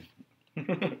Goodwin.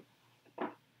 It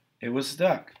was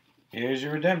stuck. Here's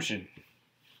your redemption.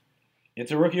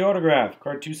 It's a rookie autograph.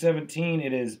 Card 217.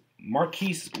 It is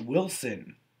Marquise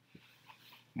Wilson.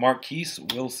 Marquise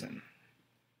Wilson.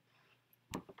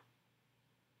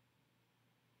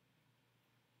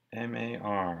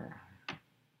 M-A-R.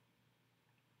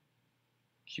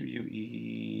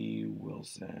 Q-U-E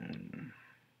Wilson.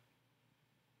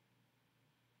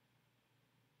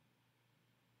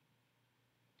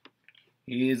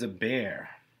 He is a bear.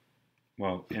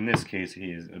 Well, in this case,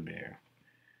 he is a bear.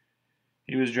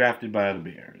 He was drafted by the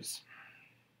Bears.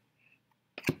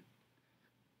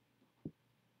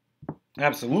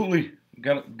 Absolutely.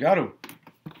 Got to.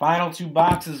 Final 2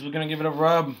 boxes. We're going to give it a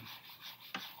rub.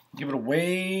 Give it a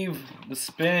wave. The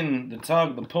spin. The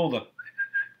tug. The pull. The...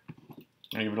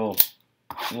 Give it a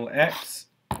little X.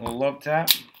 A little love tap.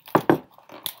 Let's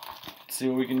see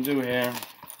what we can do here.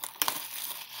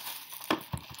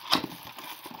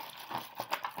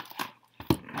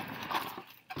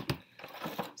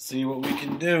 See what we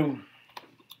can do.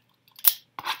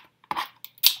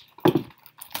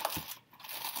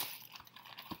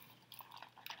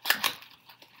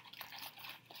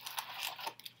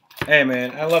 Hey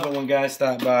man, I love it when guys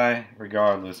stop by,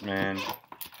 regardless, man.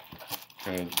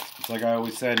 Cause it's like I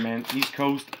always said, man, East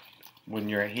Coast, when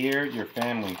you're here, you're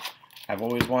family. I've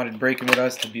always wanted breaking with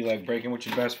us to be like breaking with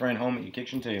your best friend home at your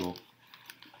kitchen table.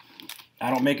 I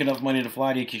don't make enough money to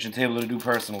fly to your kitchen table to do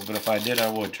personals, but if I did, I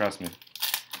would, trust me.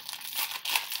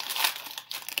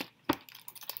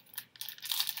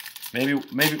 Maybe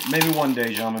one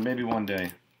day, gentlemen. Maybe one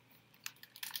day.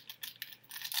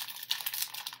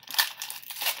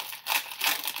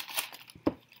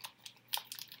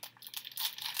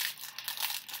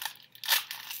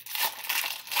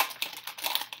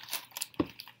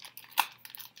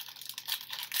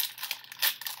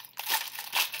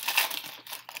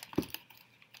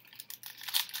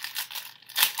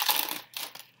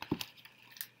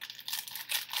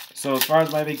 So as far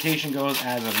as my vacation goes,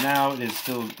 as of now, it is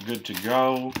still good to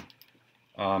go.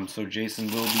 So Jason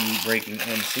will be breaking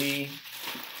NC.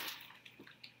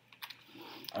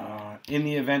 In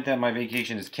the event that my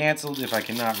vacation is canceled, if I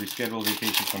cannot reschedule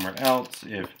vacation somewhere else,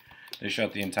 if they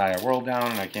shut the entire world down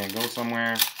and I can't go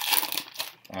somewhere,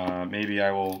 maybe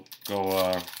I will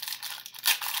go.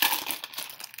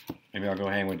 Maybe I'll go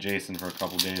hang with Jason for a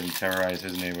couple days and terrorize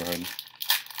his neighborhood.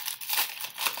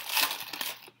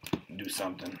 Do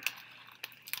something.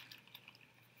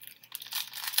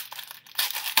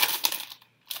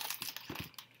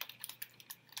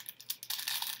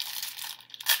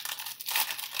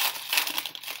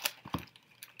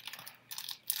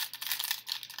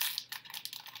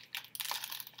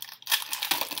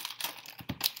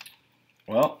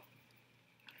 Well,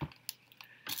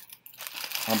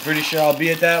 I'm pretty sure I'll be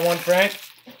at that one, Frank.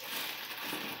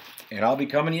 And I'll be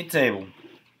coming to your table.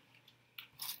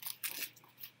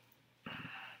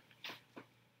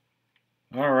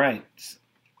 All right.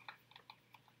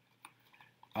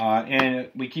 And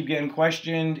we keep getting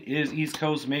questioned, is East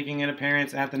Coast making an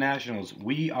appearance at the Nationals?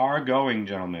 We are going,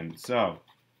 gentlemen. So,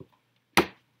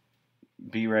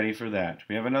 be ready for that.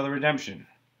 We have another redemption.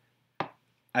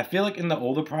 I feel like in the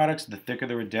older products, the thicker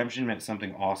the redemption meant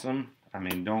something awesome. I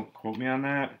mean, don't quote me on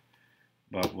that,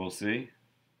 but we'll see.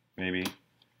 Maybe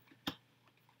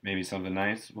something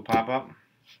nice will pop up.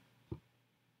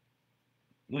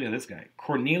 Look at this guy.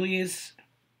 Cornelius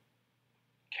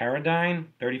Carradine,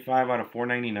 35 out of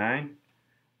 499.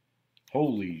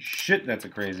 Holy shit, that's a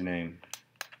crazy name.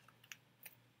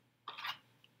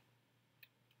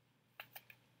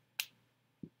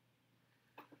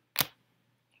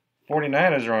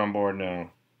 '49ers are on board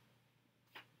now.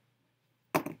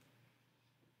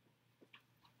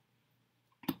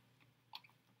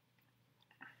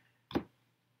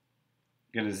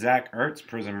 Get a Zach Ertz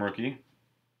Prism rookie.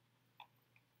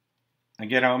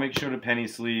 Again, I'll make sure to penny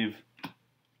sleeve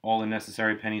all the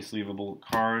necessary penny sleevable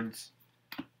cards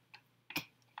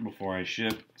before I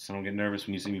ship. So don't get nervous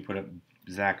when you see me put up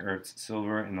Zach Ertz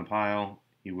Silver in the pile.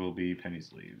 He will be penny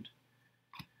sleeved.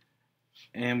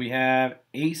 And we have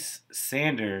Ace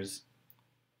Sanders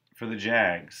for the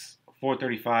Jags.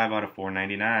 435 out of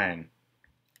 499.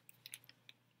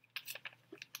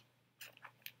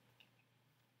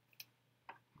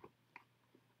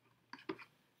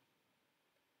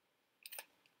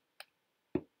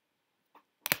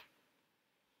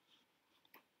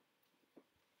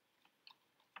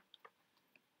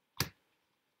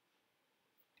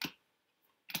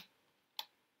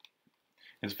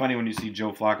 It's funny when you see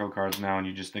Joe Flacco cards now and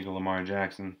you just think of Lamar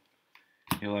Jackson.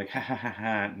 You're like, ha ha ha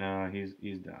ha. No, he's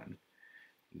done.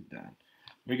 He's done.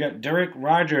 We got Derek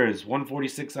Rogers,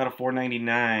 146 out of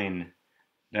 499.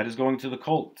 That is going to the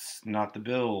Colts, not the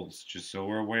Bills, just so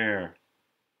we're aware.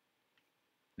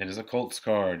 It is a Colts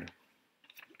card.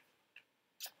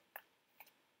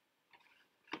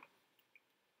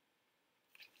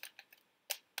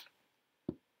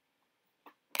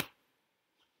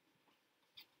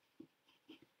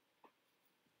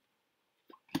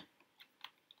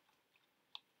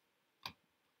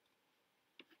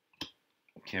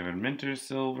 Kevin Minter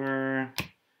silver.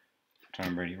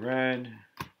 Tom Brady red.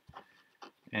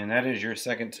 And that is your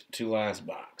second to last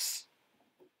box.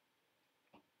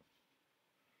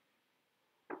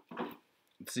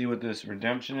 Let's see what this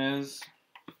redemption is.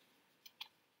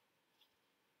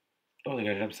 Oh, they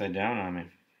got it upside down on me.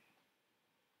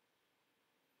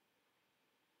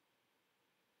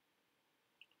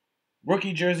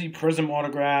 Rookie jersey Prism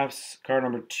autographs. Card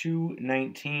number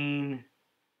 219.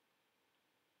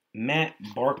 Matt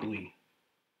Barkley.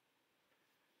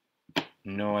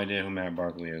 No idea who Matt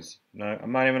Barkley is. No,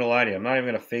 I'm not even going to lie to you. I'm not even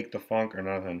going to fake the funk or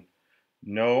nothing.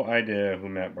 No idea who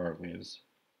Matt Barkley is.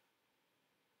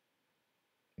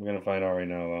 We're going to find out right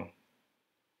now, though.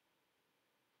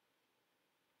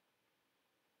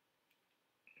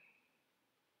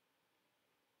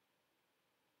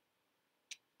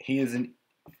 He was an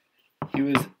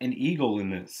Eagle in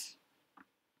this.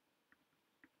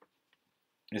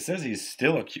 It says he's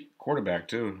still a quarterback,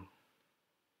 too.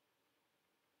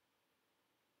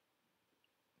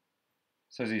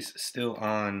 It says he's still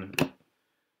on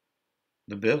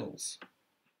the Bills.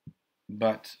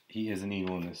 But he is an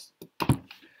Eagle in this. So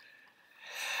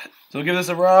we'll give this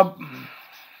a rub.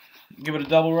 Give it a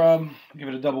double rub. Give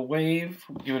it a double wave.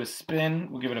 Give it a spin.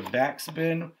 We'll give it a back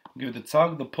spin. We'll give it the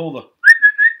tug, the pull,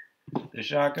 the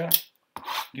shaka.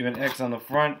 Give it an X on the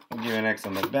front. We'll give it an X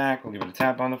on the back. We'll give it a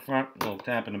tap on the front. A little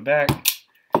tap in the back.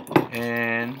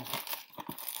 And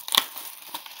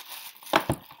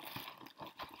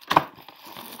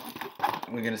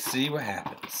we're going to see what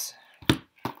happens.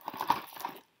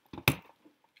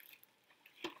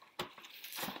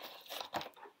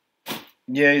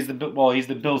 Yeah, he's the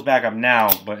Bills' backup now,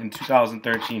 but in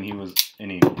 2013 he was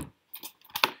an Eagle.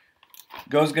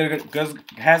 Has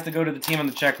to go to the team on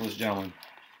the checklist, gentlemen.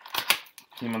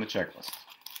 Team on the checklist.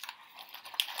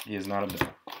 He is not a Bill.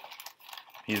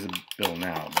 He is a Bill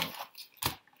now, but.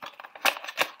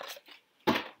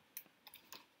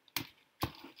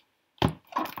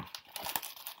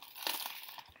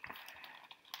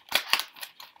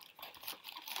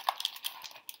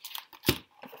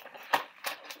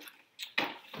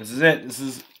 This is it. This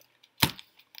is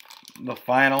the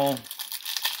final,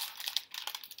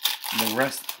 the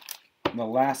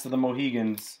last of the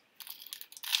Mohegans.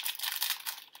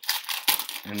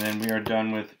 And then we are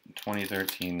done with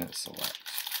 2013 Select.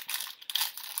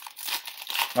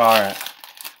 Alright.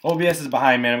 OBS is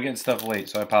behind, man. I'm getting stuff late,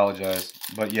 so I apologize.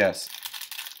 But yes.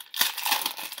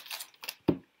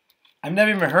 I've never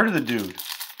even heard of the dude.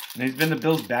 And he's been the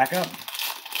Bills' backup.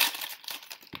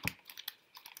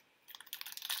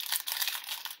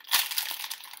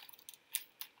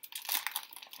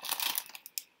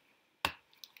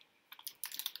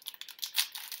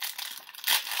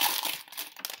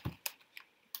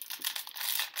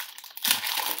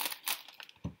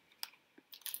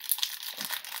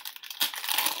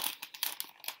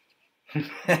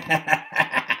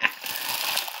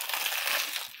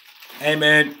 Hey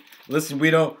man, listen, we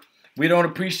don't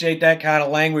appreciate that kind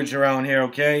of language around here,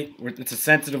 okay? It's a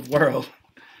sensitive world.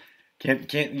 You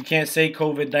can't say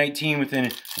COVID-19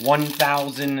 within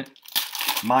 1,000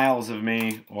 miles of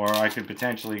me, or I could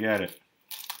potentially get it.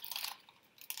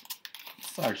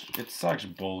 It's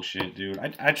such bullshit, dude.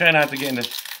 I try not to get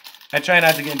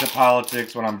into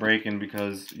politics when I'm breaking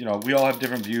because, you know, we all have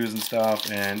different views and stuff,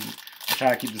 and I try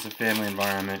to keep this a family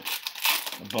environment.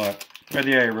 But whether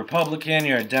you're a Republican,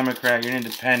 you're a Democrat, you're an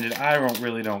independent, I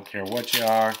really don't care what you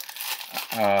are.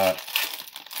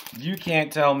 You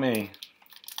can't tell me.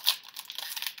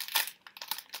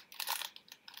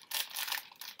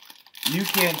 You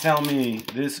can't tell me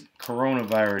this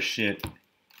coronavirus shit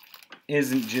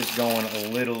isn't just going a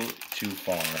little too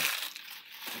far.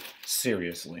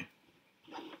 Seriously.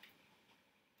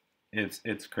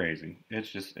 It's crazy.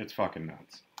 It's fucking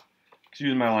nuts.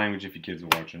 Excuse my language if you kids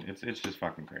are watching. It's just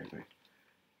fucking crazy.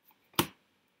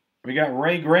 We got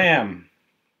Ray Graham.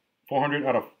 400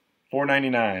 out of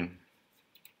 499.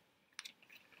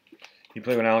 He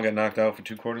played when Allen got knocked out for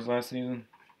 2 quarters last season.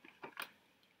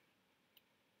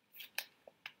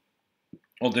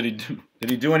 Well, did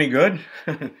he do any good?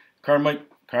 Card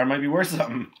might be worth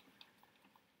something.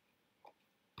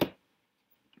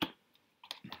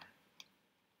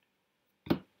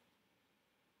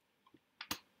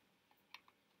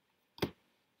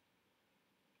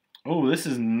 Oh, this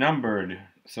is numbered.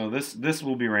 So this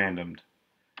will be randomed.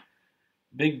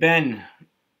 Big Ben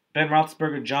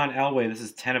Roethlisberger, John Elway. This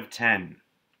is 10 of 10.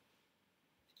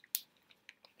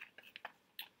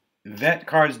 Vet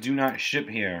cards do not ship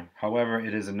here. However,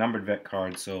 it is a numbered vet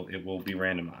card, so it will be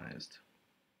randomized.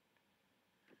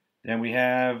 Then we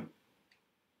have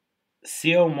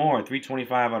C.O. Moore,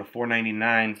 325 out of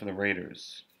 499 for the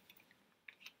Raiders.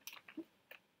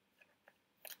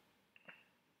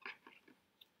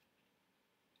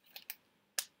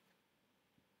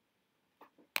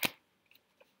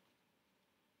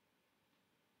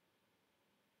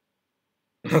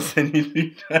 I'll send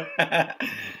you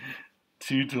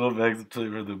 2 12-packs to play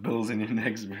for the Bills in your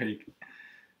next break.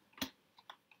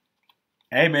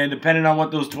 Hey, man, depending on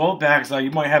what those 12-packs are,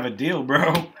 you might have a deal,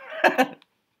 bro.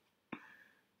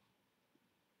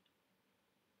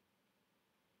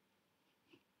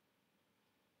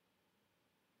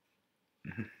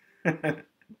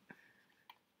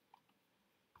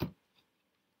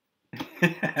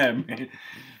 Yeah, man.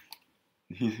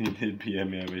 He did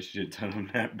PM me. I have a shit ton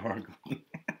of Matt Barkley.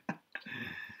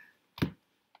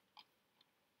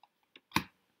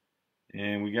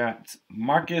 And we got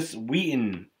Marcus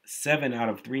Wheaton, 7 out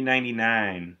of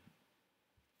 399.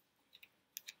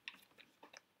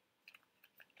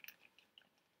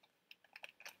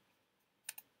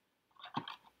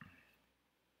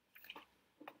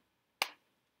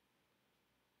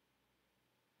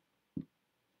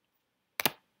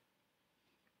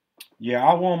 Yeah,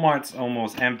 our Walmart's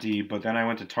almost empty, but then I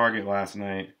went to Target last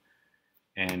night,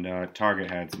 and Target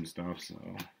had some stuff, so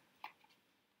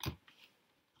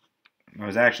I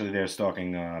was actually there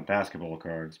stocking basketball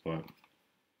cards, but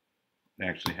they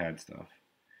actually had stuff.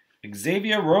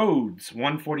 Xavier Rhodes,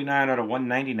 149 out of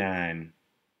 199.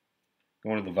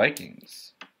 Going to the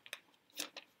Vikings.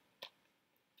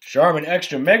 Sharman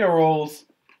extra mega rolls.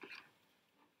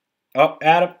 Oh,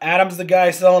 Adam's the guy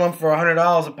selling them for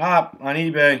 $100 a pop on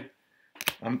eBay.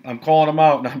 I'm calling him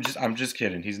out. No, I'm just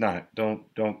kidding. He's not.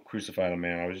 Don't crucify the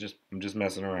man. I'm just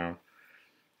messing around.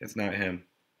 It's not him.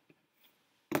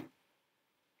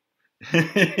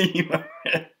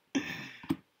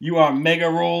 You are mega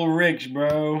roll rich,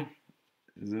 bro.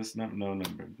 Is this not no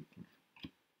number?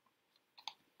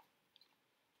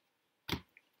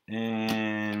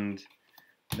 And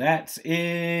that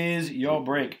is your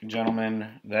break,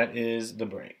 gentlemen. That is the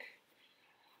break.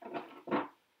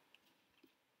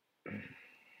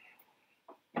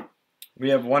 We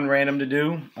have one random to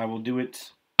do. I will do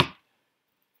it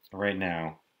right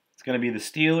now. It's going to be the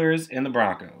Steelers and the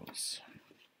Broncos.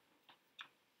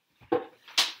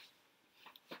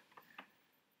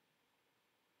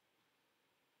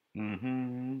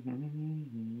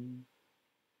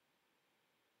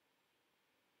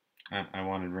 I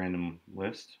wanted random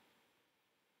list.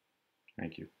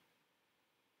 Thank you.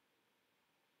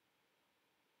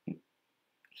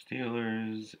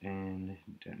 Steelers and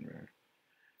Denver.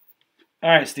 All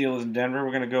right, Steelers and Denver.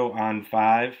 We're going to go on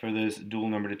 5 for this dual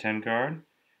number to 10 card.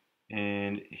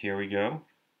 And here we go.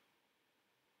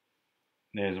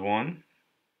 There's 1.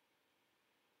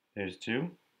 There's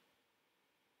 2.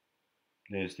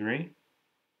 There's 3.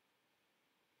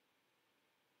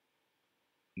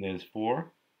 There's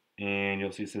 4. And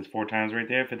you'll see it says 4 times right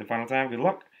there for the final time. Good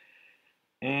luck.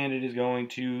 And it is going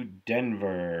to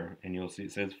Denver. And you'll see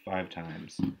it says 5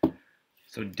 times.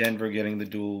 So Denver getting the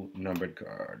dual numbered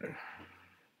card.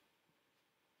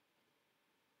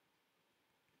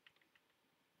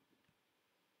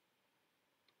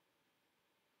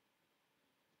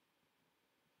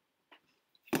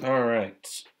 All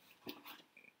right.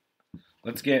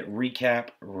 Let's get recap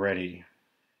ready.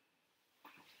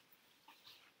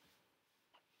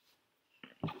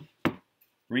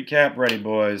 Recap ready,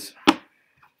 boys.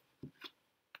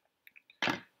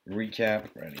 Recap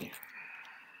ready.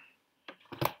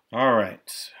 All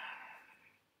right.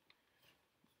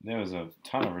 There was a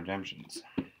ton of redemptions.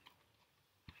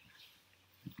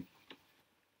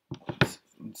 Let's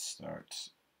start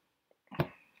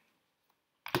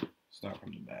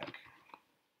from the back.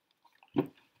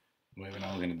 We're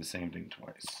not looking at the same thing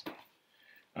twice.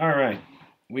 All right.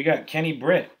 We got Kenny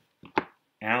Britt,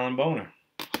 Alan Boner,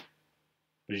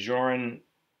 Bajoran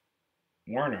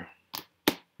Werner,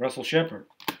 Russell Shepard,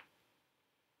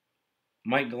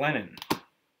 Mike Glennon,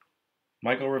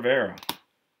 Michael Rivera,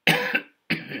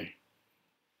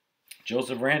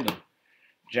 Joseph Randall,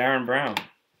 Jaron Brown,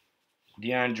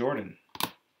 Deion Jordan,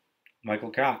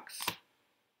 Michael Cox,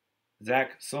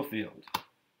 Zach Suffield,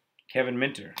 Kevin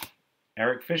Minter,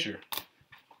 Eric Fisher,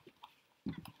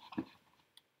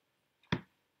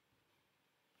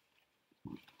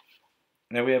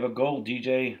 then we have a gold,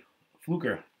 DJ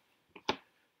Fluker,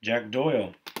 Jack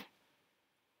Doyle,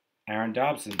 Aaron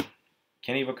Dobson,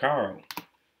 Kenny Vaccaro,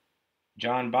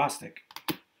 John Bostic,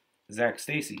 Zach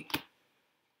Stacy,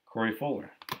 Corey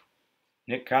Fuller,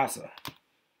 Nick Casa,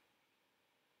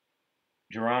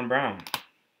 Jerron Brown,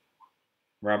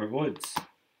 Robert Woods,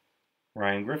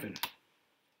 Ryan Griffin,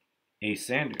 Ace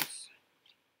Sanders,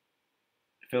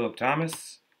 Philip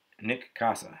Thomas, Nick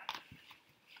Casa.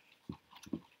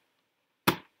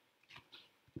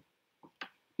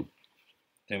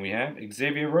 Then we have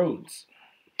Xavier Rhodes,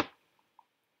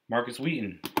 Marcus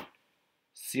Wheaton,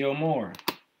 C.O. Moore,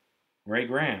 Ray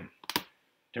Graham,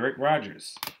 Derek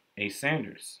Rogers, Ace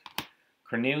Sanders,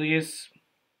 Cornelius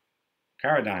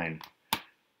Carradine,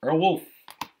 Earl Wolf,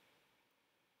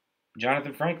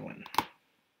 Jonathan Franklin,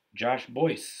 Josh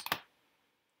Boyce,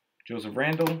 Joseph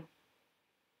Randall,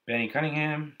 Benny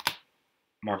Cunningham,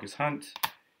 Marcus Hunt,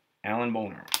 Alan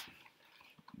Boner.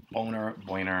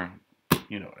 Boiner,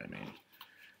 you know what I mean.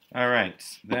 All right,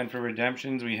 then for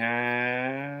redemptions, we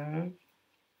have...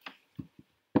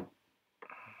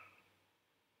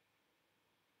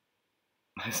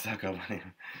 I stuck up on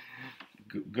him.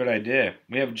 Good idea.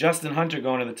 We have Justin Hunter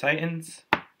going to the Titans.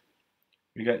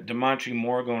 We got Demontre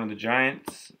Moore going to the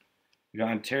Giants. We got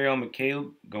Ontario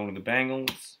McCabe going to the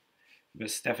Bengals. We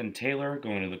got Stephen Taylor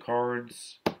going to the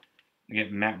Cards. We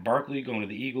got Matt Barkley going to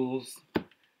the Eagles.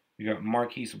 We got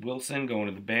Marquise Wilson going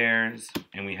to the Bears.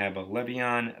 And we have a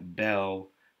Le'Veon Bell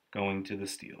going to the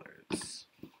Steelers.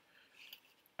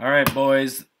 All right,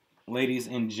 boys, ladies,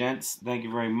 and gents, thank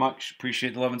you very much.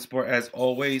 Appreciate the love and support, as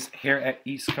always, here at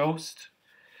East Coast.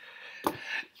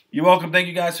 You're welcome. Thank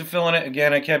you guys for filling it.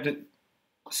 Again, I kept it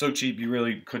so cheap you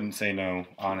really couldn't say no,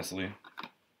 honestly.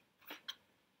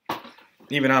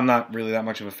 Even I'm not really that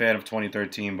much of a fan of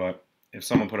 2013, but if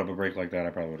someone put up a break like that, I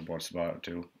probably would have bought a spot or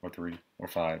 2 or 3 or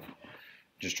 5.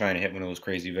 Just trying to hit one of those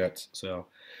crazy vets. So,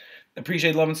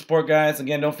 appreciate love and support, guys.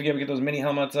 Again, don't forget to get those mini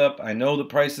helmets up. I know the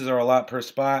prices are a lot per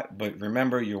spot, but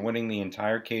remember, you're winning the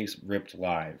entire case ripped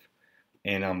live.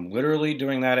 And I'm literally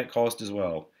doing that at cost as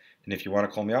well. And if you want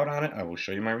to call me out on it, I will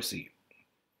show you my receipt.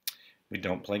 We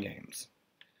don't play games.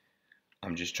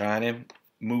 I'm just trying to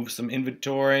move some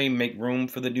inventory, make room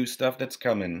for the new stuff that's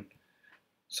coming.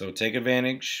 So take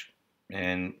advantage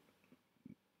and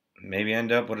maybe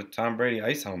end up with a Tom Brady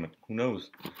ice helmet. Who knows?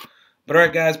 But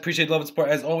alright, guys, appreciate the love and support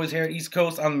as always here at East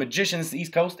Coast. I'm the Magicians, the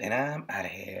East Coast, and I'm out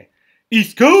of here.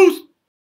 East Coast!